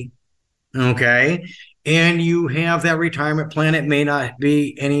today, okay, and you have that retirement plan, it may not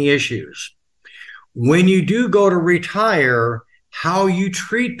be any issues. When you do go to retire, how you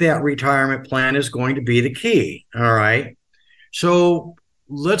treat that retirement plan is going to be the key. All right. So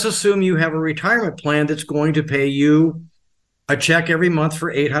let's assume you have a retirement plan that's going to pay you a check every month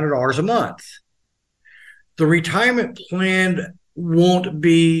for $800 a month. The retirement plan won't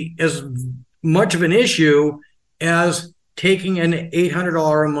be as much of an issue as taking an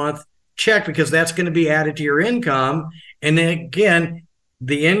 $800 a month check, because that's going to be added to your income. And then again,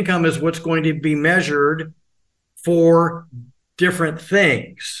 the income is what's going to be measured for different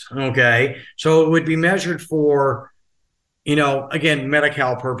things. Okay. So it would be measured for, again,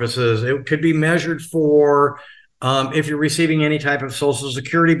 Medi-Cal purposes. It could be measured for if you're receiving any type of Social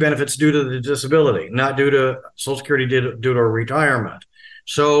Security benefits due to the disability, not due to Social Security due to a retirement.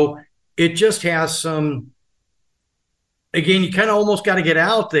 So it just has some, again, you kind of almost got to get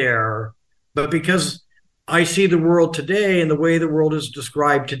out there, but because I see the world today and the way the world is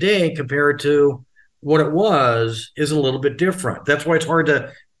described today compared to what it was is a little bit different. That's why it's hard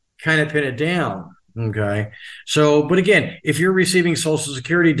to kind of pin it down. Okay. So, but again, if you're receiving Social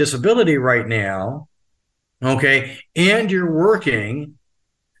Security disability right now, okay, and you're working,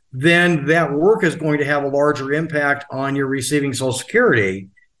 then that work is going to have a larger impact on your receiving Social Security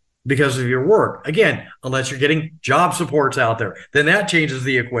because of your work. Again, unless you're getting job supports out there, then that changes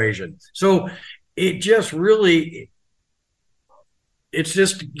the equation. So it just really, it's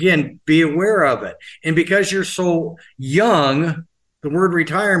just, again, be aware of it. And because you're so young, the word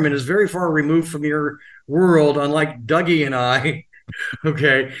retirement is very far removed from your world, unlike Dougie and I,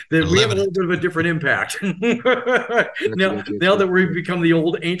 okay, that we have a little bit of a different impact. now that we've become the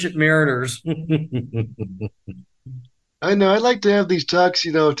old ancient mariners. I know. I like to have these talks,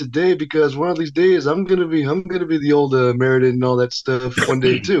 today, because one of these days I'm gonna be the old mariner and all that stuff one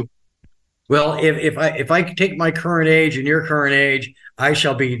day too. Well, if I take my current age and your current age, I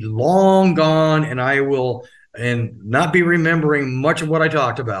shall be long gone, and I will not be remembering much of what I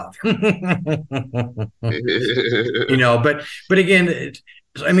talked about. But again,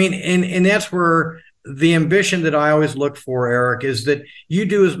 I mean, and that's where the ambition that I always look for, Eric, is that you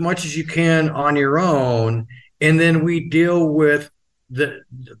do as much as you can on your own, and then we deal with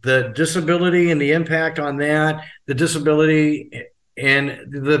the disability and the impact on that, the disability and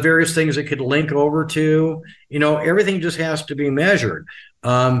the various things that could link over to, everything just has to be measured.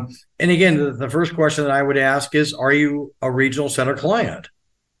 And again, the first question that I would ask is, are you a regional center client?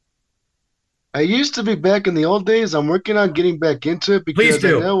 I used to be back in the old days. I'm working on getting back into it because Please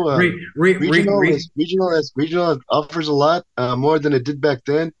do. I know regional offers a lot more than it did back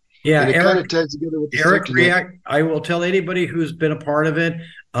then. Yeah, and it kind of ties together with the Eric, I will tell anybody who's been a part of it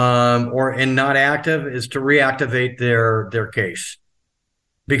and not active is to reactivate their case,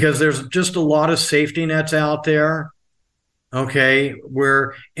 because there's just a lot of safety nets out there. Okay,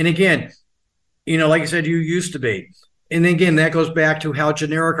 and again, like I said, you used to be. And again, that goes back to how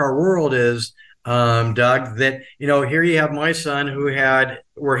generic our world is, Doug, that, here you have my son who had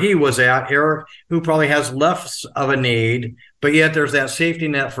where he was at, Eric, who probably has less of a need, but yet there's that safety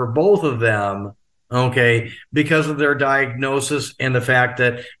net for both of them. Okay, because of their diagnosis and the fact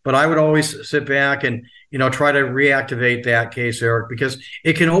that, but I would always sit back and, try to reactivate that case, Eric, because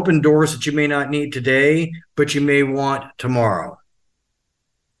it can open doors that you may not need today, but you may want tomorrow.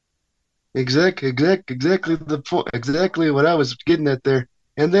 Exactly the point. Exactly what I was getting at there.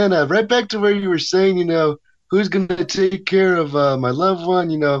 And then right back to where you were saying, who's going to take care of my loved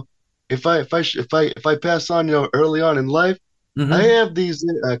one? If I pass on, early on in life. Mm-hmm. I have these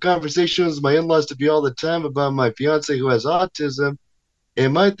conversations with my in-laws to be all the time about my fiance who has autism.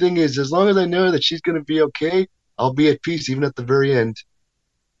 And my thing is, as long as I know that she's going to be okay, I'll be at peace even at the very end.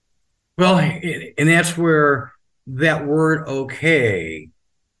 Well, and that's where that word okay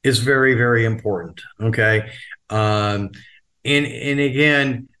is very, very important. Okay. And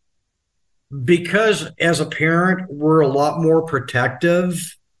again, because as a parent, we're a lot more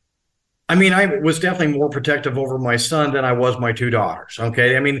protective. I mean, I was definitely more protective over my son than I was my two daughters.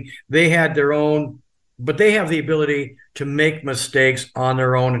 Okay. I mean, they had their own, but they have the ability to make mistakes on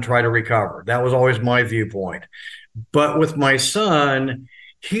their own and try to recover. That was always my viewpoint. But with my son,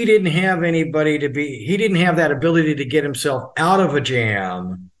 he didn't have that ability to get himself out of a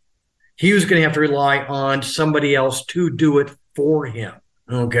jam. He was going to have to rely on somebody else to do it for him.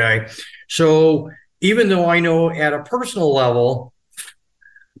 Okay. So even though I know at a personal level,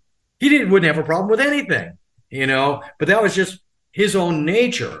 he wouldn't have a problem with anything, but that was just his own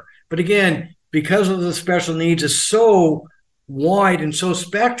nature. But again, because of the special needs is so wide and so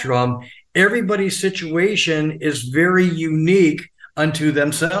spectrum, everybody's situation is very unique unto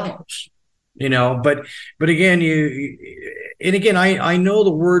themselves, but again, I know the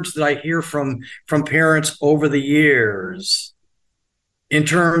words that I hear from parents over the years in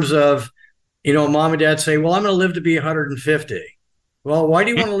terms of, mom and dad say, well, I'm going to live to be 150. Well, why do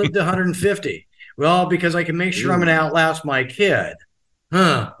you want to live to 150? Well, because I can make sure I'm going to outlast my kid.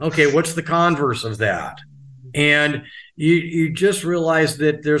 Okay, what's the converse of that? And you just realize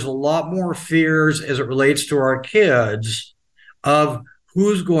that there's a lot more fears as it relates to our kids of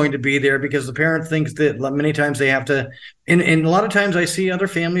who's going to be there, because the parent thinks that many times they have to, and a lot of times I see other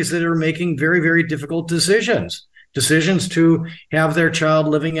families that are making very, very difficult decisions to have their child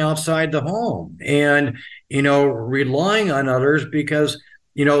living outside the home and, relying on others because,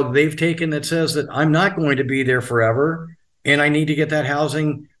 they've taken that says that I'm not going to be there forever and I need to get that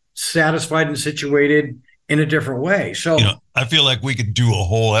housing satisfied and situated in a different way. So, I feel like we could do a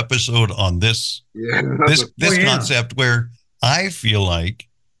whole episode on this, this concept where I feel like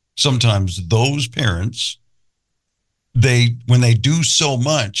sometimes those parents, when they do so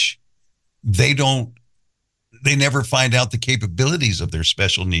much, they never find out the capabilities of their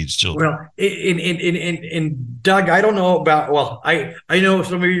special needs children. Well, and Doug, I don't know about, I know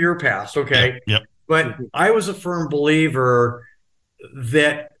some of your past, okay? Yep. But I was a firm believer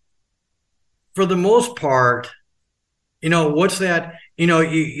that for the most part, what's that?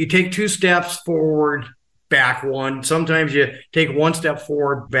 You take two steps forward, back one. Sometimes you take one step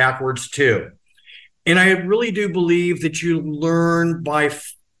forward, backwards two. And I really do believe that you learn by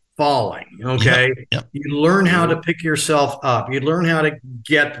falling. Okay. Yep. You learn how to pick yourself up. You learn how to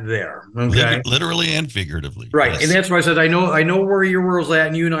get there. Okay. Literally and figuratively. Right. Yes. And that's why I said, I know where your world's at,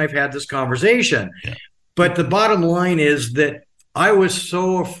 and you and I have had this conversation. Yeah. But the bottom line is that I was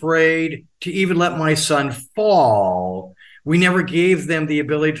so afraid to even let my son fall. We never gave them the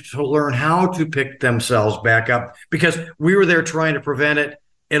ability to learn how to pick themselves back up because we were there trying to prevent it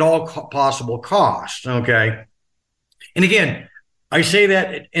at all possible costs. Okay. And again, I say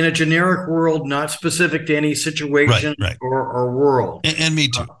that in a generic world, not specific to any situation right. or world. And me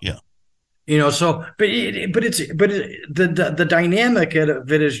too. Yeah. So, the dynamic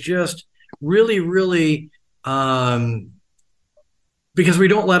of it is just really, really, because we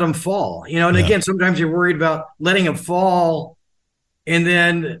don't let them fall, and again, sometimes you're worried about letting them fall. And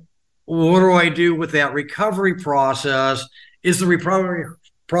then what do I do with that recovery process? Is the recovery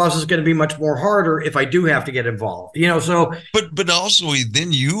process going to be much more harder if I do have to get involved, so. But also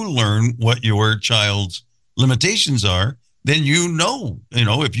then you learn what your child's limitations are. Then,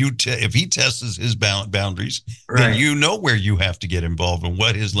 if he tests his boundaries, then you know where you have to get involved and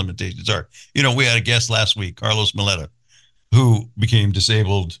what his limitations are. We had a guest last week, Carlos Mileta, who became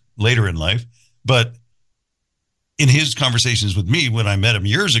disabled later in life. But in his conversations with me, when I met him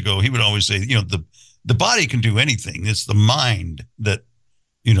years ago, he would always say, the body can do anything. It's the mind that,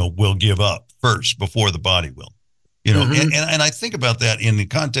 will give up first before the body will, and I think about that in the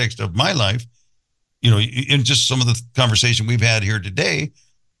context of my life. in just some of the conversation we've had here today,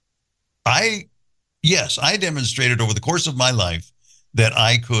 I demonstrated over the course of my life that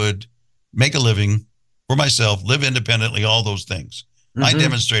I could make a living for myself, live independently, all those things. Mm-hmm. I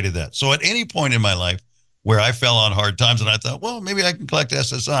demonstrated that. So at any point in my life where I fell on hard times and I thought, well, maybe I can collect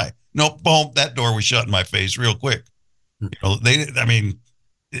SSI. Nope, boom, that door was shut in my face real quick.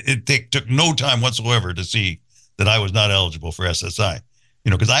 It took no time whatsoever to see that I was not eligible for SSI,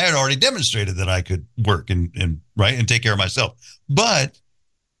 because I had already demonstrated that I could work and take care of myself. But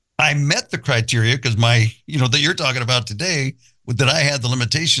I met the criteria because that you're talking about today, that I had the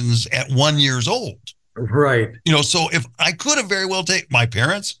limitations at 1 year old. Right. So if I could have very well taken my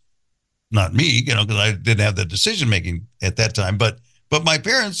parents, not me, because I didn't have the decision making at that time, but my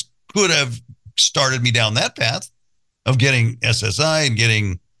parents could have started me down that path of getting SSI and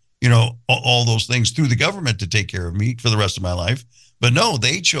getting, all those things through the government to take care of me for the rest of my life. But no,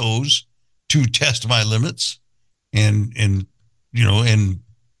 they chose to test my limits and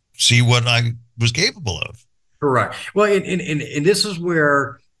see what I was capable of. Correct. Well, and this is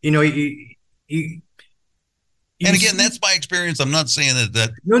where, and again, that's my experience. I'm not saying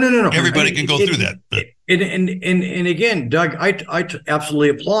that no. Everybody can go through that. And again, Doug, I absolutely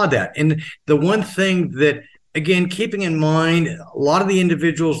applaud that. And the one thing that, again, keeping in mind, a lot of the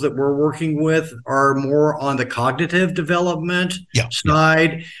individuals that we're working with are more on the cognitive development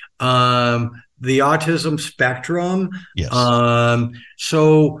side, the autism spectrum. Yes.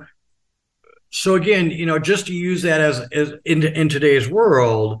 So again, just to use that as in today's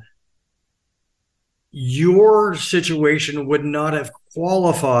world, your situation would not have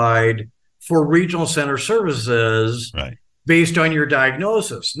qualified for regional center services based on your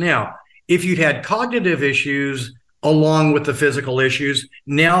diagnosis. Now, if you'd had cognitive issues along with the physical issues,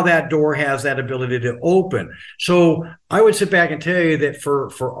 now that door has that ability to open. So I would sit back and tell you that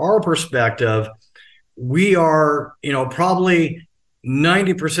for our perspective, we are, probably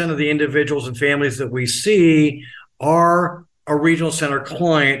 90% of the individuals and families that we see are a regional center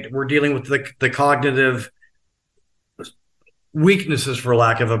client. We're dealing with the cognitive weaknesses, for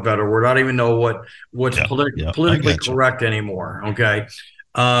lack of a better word. I don't even know what's politically correct anymore. Okay.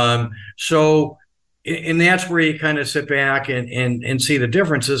 So, and that's where you kind of sit back and see the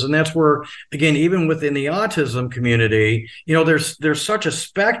differences. And that's where, again, even within the autism community, there's such a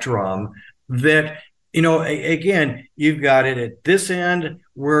spectrum that, again, you've got it at this end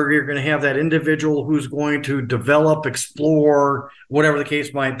where you're going to have that individual who's going to develop, explore, whatever the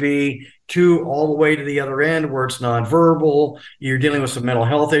case might be, to all the way to the other end where it's nonverbal. You're dealing with some mental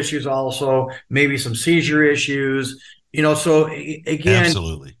health issues also, maybe some seizure issues. So again,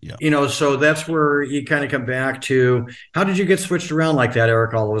 absolutely, yeah. So that's where you kind of come back to, how did you get switched around like that,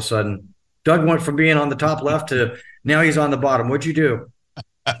 Eric? All of a sudden, Doug went from being on the top left to now he's on the bottom. What'd you do?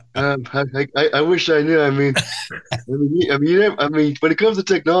 I wish I knew. I mean, when it comes to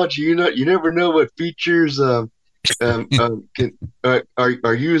technology, you never know what features are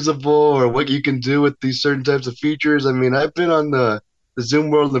usable or what you can do with these certain types of features. I mean, I've been on the Zoom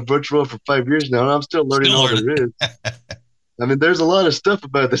world and the virtual world for 5 years now, and I'm still learning all there is. I mean, there's a lot of stuff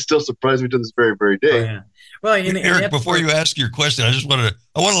about it that still surprised me to this very, very day. Oh, yeah. Well, Eric, before you ask your question, I want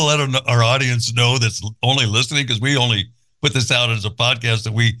to let our audience know that's only listening, because we only put this out as a podcast,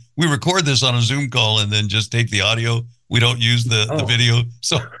 that we record this on a Zoom call and then just take the audio. We don't use the video.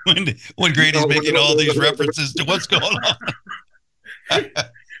 So when Grady's making all these references to what's going on.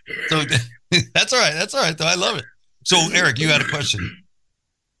 So that's all right. That's all right, though. I love it. So, Eric, you had a question.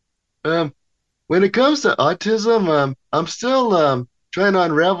 When it comes to autism, I'm still trying to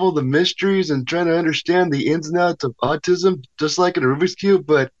unravel the mysteries and trying to understand the ins and outs of autism, just like in a Rubik's Cube.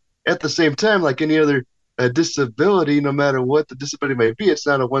 But at the same time, like any other disability, no matter what the disability may be, it's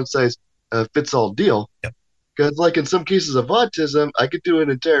not a one-size-fits-all deal. Because like in some cases of autism, I could do an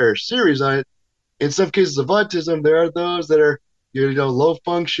entire series on it. In some cases of autism, there are those that are low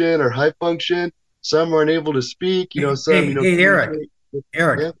function or high function. Some aren't able to speak. Some. Hey, Eric.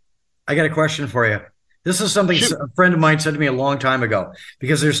 Yeah. I got a question for you. This is something a friend of mine said to me a long time ago,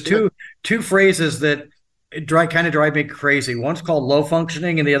 because there's two phrases that kind of drive me crazy. One's called low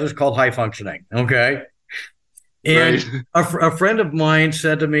functioning and the other's called high functioning. Okay. And a friend of mine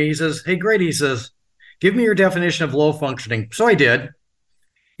said to me, he says, "Hey, Grady," he says, "give me your definition of low functioning." So I did.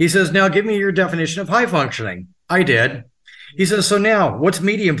 He says, "Now give me your definition of high functioning." I did. He says, "So now what's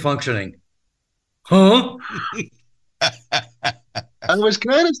medium functioning?" Huh? I was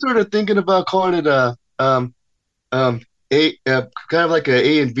kind of sort of thinking about calling it a kind of like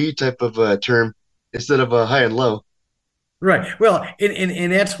a and B type of term instead of a high and low. Right. Well,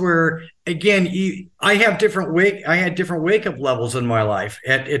 and that's where, again, I had different wake up levels in my life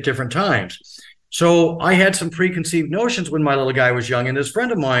at different times. So I had some preconceived notions when my little guy was young, and this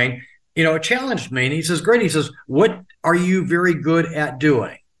friend of mine, challenged me, and he says, Grady, he says, what are you very good at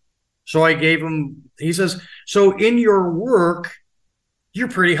doing? So I gave him, he says, so in your work, you're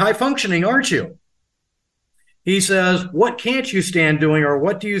pretty high functioning, aren't you? He says, what can't you stand doing, or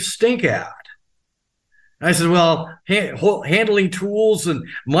what do you stink at? I said, well, handling tools, and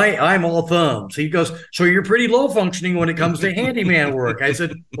I'm all thumbs. He goes, so you're pretty low functioning when it comes to handyman work. I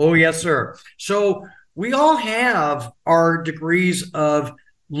said, oh, yes, sir. So we all have our degrees of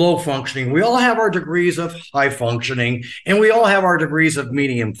low functioning. We all have our degrees of high functioning, and we all have our degrees of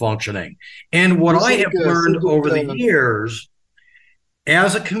medium functioning. And what I have learned over the years,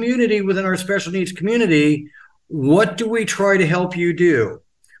 as a community within our special needs community, what do we try to help you do?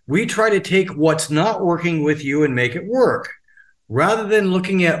 We try to take what's not working with you and make it work, rather than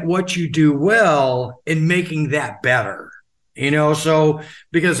looking at what you do well and making that better. So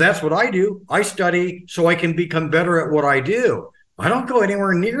because that's what I do. I study so I can become better at what I do. I don't go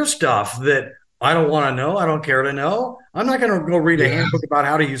anywhere near stuff that I don't want to know. I don't care to know. I'm not going to go read a handbook about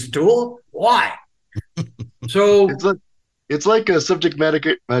how to use a tool. Why? So it's like a subject matter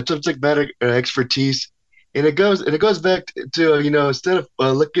expertise. And it goes back to, instead of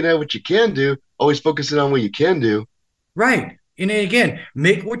looking at what you can do, always focusing on what you can do. Right. And again,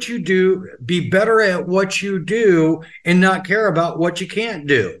 make what you do, be better at what you do, and not care about what you can't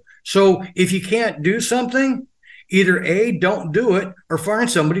do. So if you can't do something, either A, don't do it, or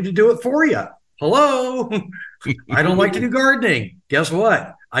find somebody to do it for you. Hello. I don't like to do gardening. Guess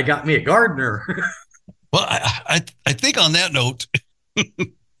what? I got me a gardener. Well, I think on that note,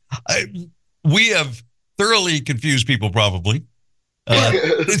 we have thoroughly confused people, probably.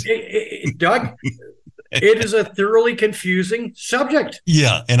 Doug, it is a thoroughly confusing subject.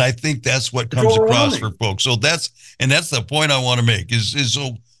 Yeah, and I think that's what comes across for folks. So that's the point I want to make is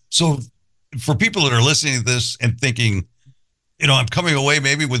so for people that are listening to this and thinking, I'm coming away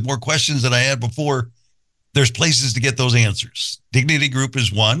maybe with more questions than I had before. There's places to get those answers. Dignity Group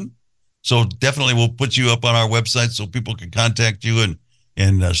is one. So definitely we'll put you up on our website so people can contact you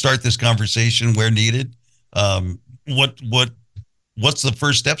and start this conversation where needed. What's the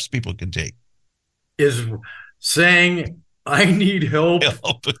first steps people can take? Is saying, I need help.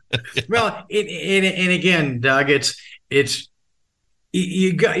 Well, and again, Doug, it's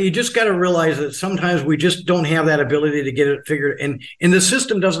you just got to realize that sometimes we just don't have that ability to get it figured, and the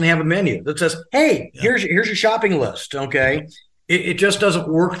system doesn't have a menu that says, hey, here's your shopping list. Okay. It just doesn't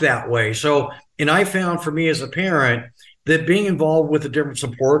work that way. So, and I found for me as a parent that being involved with the different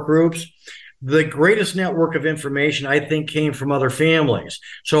support groups, the greatest network of information, I think, came from other families.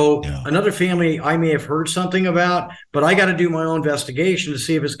 So another family I may have heard something about, but I got to do my own investigation to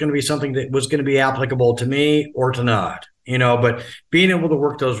see if it's going to be something that was going to be applicable to me or to not. But being able to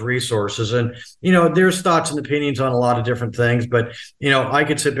work those resources, and, there's thoughts and opinions on a lot of different things, but, I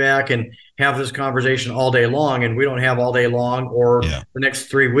could sit back and have this conversation all day long, and we don't have all day long or the next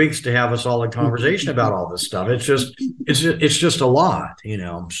 3 weeks to have us all in conversation about all this stuff. It's just a lot,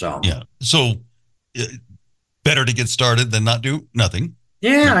 so. Yeah. So better to get started than not do nothing.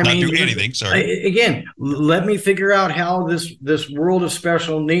 Yeah. Not do anything. Sorry. Again, let me figure out how this world of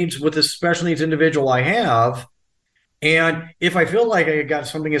special needs with this special needs individual I have. And if I feel like I got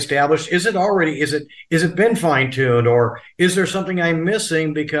something established, is it been fine-tuned, or is there something I'm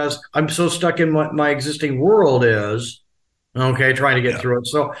missing because I'm so stuck in what my existing world is, trying to get through it.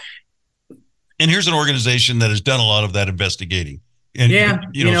 So, and here's an organization that has done a lot of that investigating. And,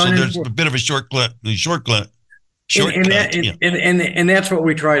 so there's a bit of a shortcut. And that's what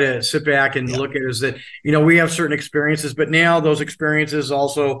we try to sit back and look at, is that, we have certain experiences, but now those experiences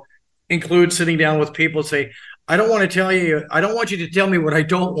also include sitting down with people and say, I don't want you to tell me what I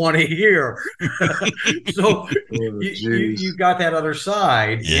don't want to hear. So you got that other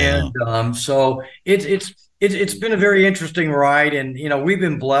side. Yeah. And so it's been a very interesting ride. And, we've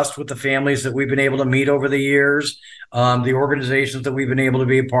been blessed with the families that we've been able to meet over the years, the organizations that we've been able to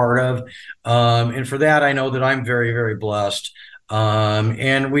be a part of. And for that, I know that I'm very, very blessed.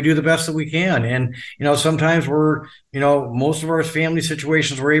 And we do the best that we can. And, sometimes most of our family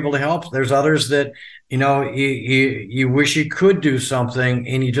situations we're able to help. There's others that, you wish you could do something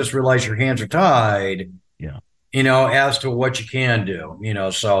and you just realize your hands are tied, as to what you can do,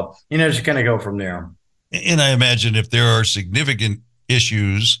 so, just kind of go from there. And I imagine if there are significant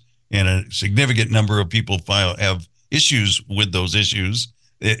issues and a significant number of people have issues with those issues,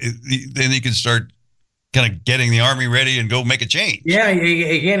 then you can start kind of getting the army ready and go make a change. Yeah.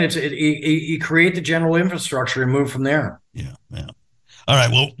 Again, you create the general infrastructure and move from there. Yeah. All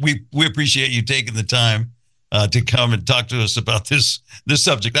right. Well, we appreciate you taking the time to come and talk to us about this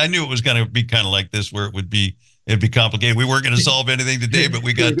subject. I knew it was going to be kind of like this, where it'd be complicated. We weren't going to solve anything today, but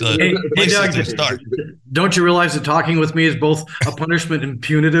we got hey, Doug, to start. Don't you realize that talking with me is both a punishment and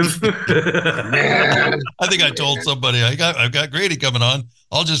punitive? I think I told somebody I've got Grady coming on.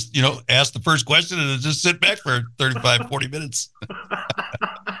 I'll just ask the first question and just sit back for 35, 40 minutes.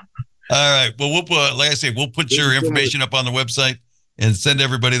 All right. Well, like I say, we'll put your information up on the website and send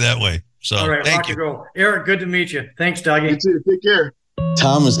everybody that way. So, all right, thank you. Go. Eric, good to meet you. Thanks, Dougie. You too. Take care.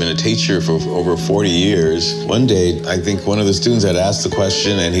 Tom has been a teacher for over 40 years. One day, I think one of the students had asked the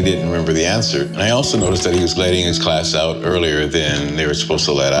question and he didn't remember the answer. And I also noticed that he was letting his class out earlier than they were supposed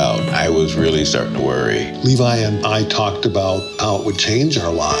to let out. I was really starting to worry. Levi and I talked about how it would change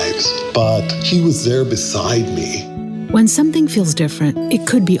our lives, but he was there beside me. When something feels different, it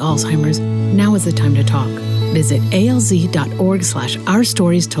could be Alzheimer's. Now is the time to talk. Visit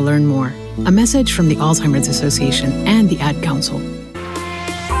alz.org/ourstories to learn more. A message from the Alzheimer's Association and the Ad Council.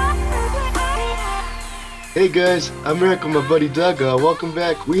 Hey guys, I'm Eric with my buddy Doug. Welcome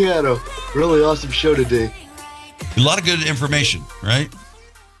back. We had a really awesome show today. A lot of good information, right?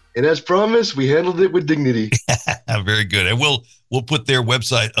 And as promised, we handled it with dignity. Very good. And we'll put their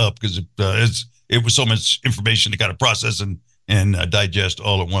website up because it was so much information to kind of process and digest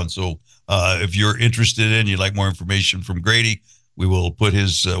all at once. So if you're interested in, you'd like more information from Grady, we will put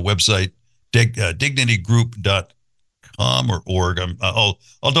his website, dignitygroup.com or org. I'll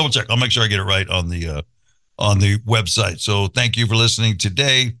double check. I'll make sure I get it right on the website. So thank you for listening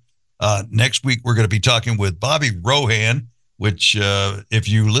today. Next week, we're going to be talking with Bobby Rohan, which if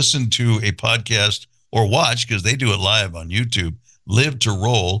you listen to a podcast or watch, because they do it live on YouTube, Live to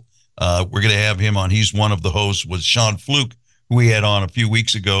Roll, we're going to have him on. He's one of the hosts with Sean Fluke, who we had on a few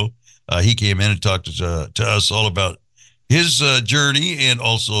weeks ago. He came in and talked to us all about his journey and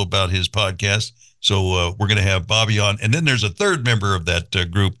also about his podcast. So we're going to have Bobby on. And then there's a third member of that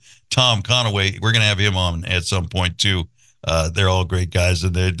group, Tom Conaway. We're going to have him on at some point too. They're all great guys,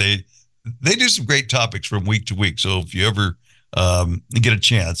 and they do some great topics from week to week. So if you ever get a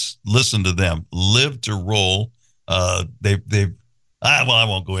chance, listen to them. Live to Roll. I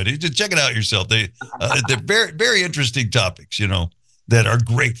won't go into it. Just check it out yourself. They're very, very interesting topics, that are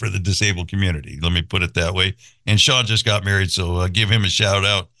great for the disabled community. Let me put it that way. And Sean just got married, so give him a shout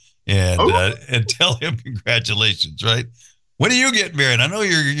out and tell him congratulations. Right? When are you getting married? I know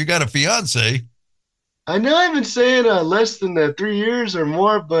you got a fiance. I know I've been saying less than 3 years or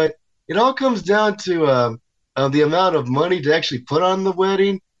more, but it all comes down to the amount of money to actually put on the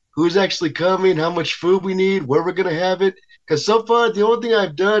wedding, who's actually coming, how much food we need, where we're going to have it. Because so far, the only thing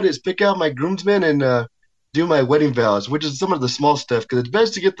I've done is pick out my groomsmen and do my wedding vows, which is some of the small stuff. Because it's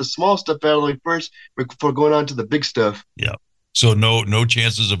best to get the small stuff out of the way first before going on to the big stuff. Yeah. So no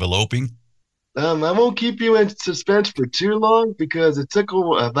chances of eloping? I won't keep you in suspense for too long because it took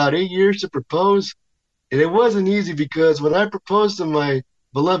about 8 years to propose. And it wasn't easy because when I proposed to my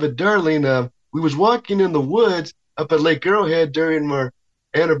beloved darling, we was walking in the woods up at Lake Arrowhead during my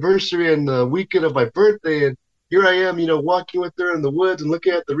anniversary and the weekend of my birthday. And here I am, walking with her in the woods and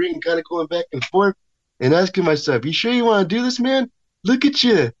looking at the ring, kind of going back and forth and asking myself, you sure you want to do this, man? Look at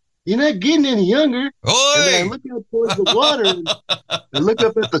you. You're not getting any younger. Oy! And then I look out towards the water and look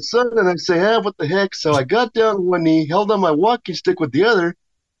up at the sun and I say, what the heck? So I got down on one knee, held on my walking stick with the other,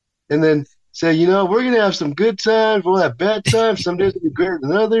 and then said, we're going to have some good times. We'll have bad times. Some days will be greater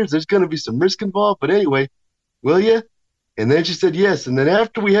than others. There's going to be some risk involved. But anyway, will you? And then she said yes. And then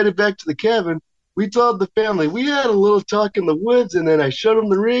after we headed back to the cabin, we told the family. We had a little talk in the woods, and then I showed them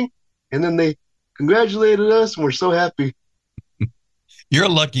the ring, and then they congratulated us, and we're so happy. You're a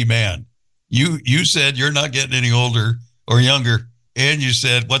lucky man. You said you're not getting any older or younger, and you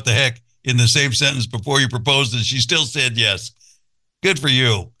said, what the heck, in the same sentence before you proposed, and she still said yes. Good for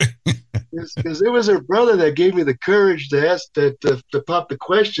you. Because it was her brother that gave me the courage to ask to pop the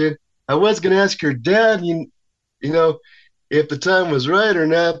question. I was going to ask her dad, if the time was right or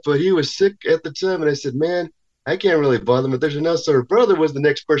not, but he was sick at the time, and I said, man, I can't really bother him if there's enough. So her brother was the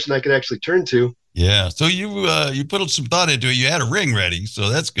next person I could actually turn to. Yeah. So you put some thought into it. You had a ring ready, so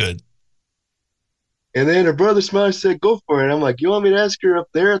that's good. And then her brother smiled and said, go for it. I'm like, you want me to ask her up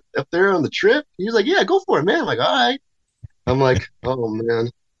there on the trip? He was like, yeah, go for it, man. I'm like, all right. I'm like, oh, man.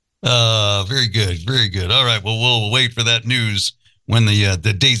 Very good. Very good. All right. Well, we'll wait for that news when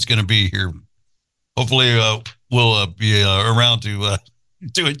the date's going to be here. Hopefully we'll be around to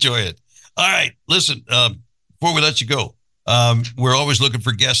enjoy it. All right. Listen, before we let you go, we're always looking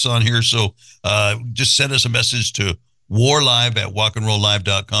for guests on here. So just send us a message to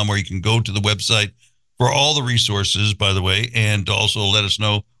warlive@walkandrolllive.com, or you can go to the website for all the resources, by the way, and also let us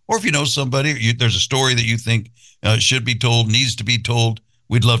know, or if you know somebody, there's a story that you think should be told, needs to be told,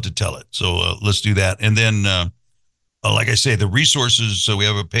 we'd love to tell it. So let's do that. And then, like I say, the resources. So we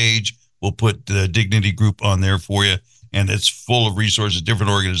have a page. We'll put the Dignity Group on there for you. And it's full of resources,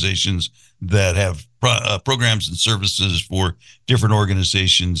 different organizations that have programs and services for different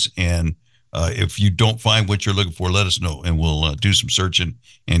organizations. And if you don't find what you're looking for, let us know, and we'll do some searching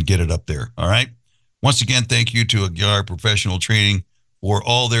and get it up there. All right. Once again, thank you to Aguiar Professional Training for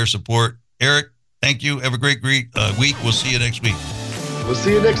all their support. Eric, thank you. Have a great week. We'll see you next week. We'll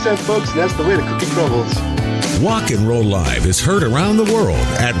see you next time, folks. And that's the way the cookie crumbles. Walk and Roll Live is heard around the world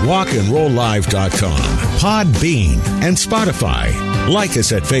at walkandrolllive.com, Podbean, and Spotify. Like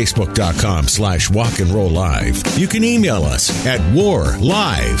us at facebook.com/walkandrolllive. You can email us at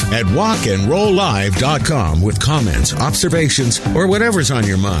warlive@walkandrolllive.com with comments, observations, or whatever's on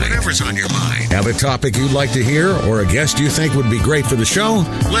your mind. Have a topic you'd like to hear or a guest you think would be great for the show?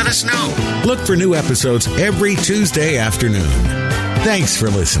 Let us know. Look for new episodes every Tuesday afternoon. Thanks for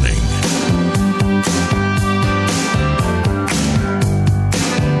listening.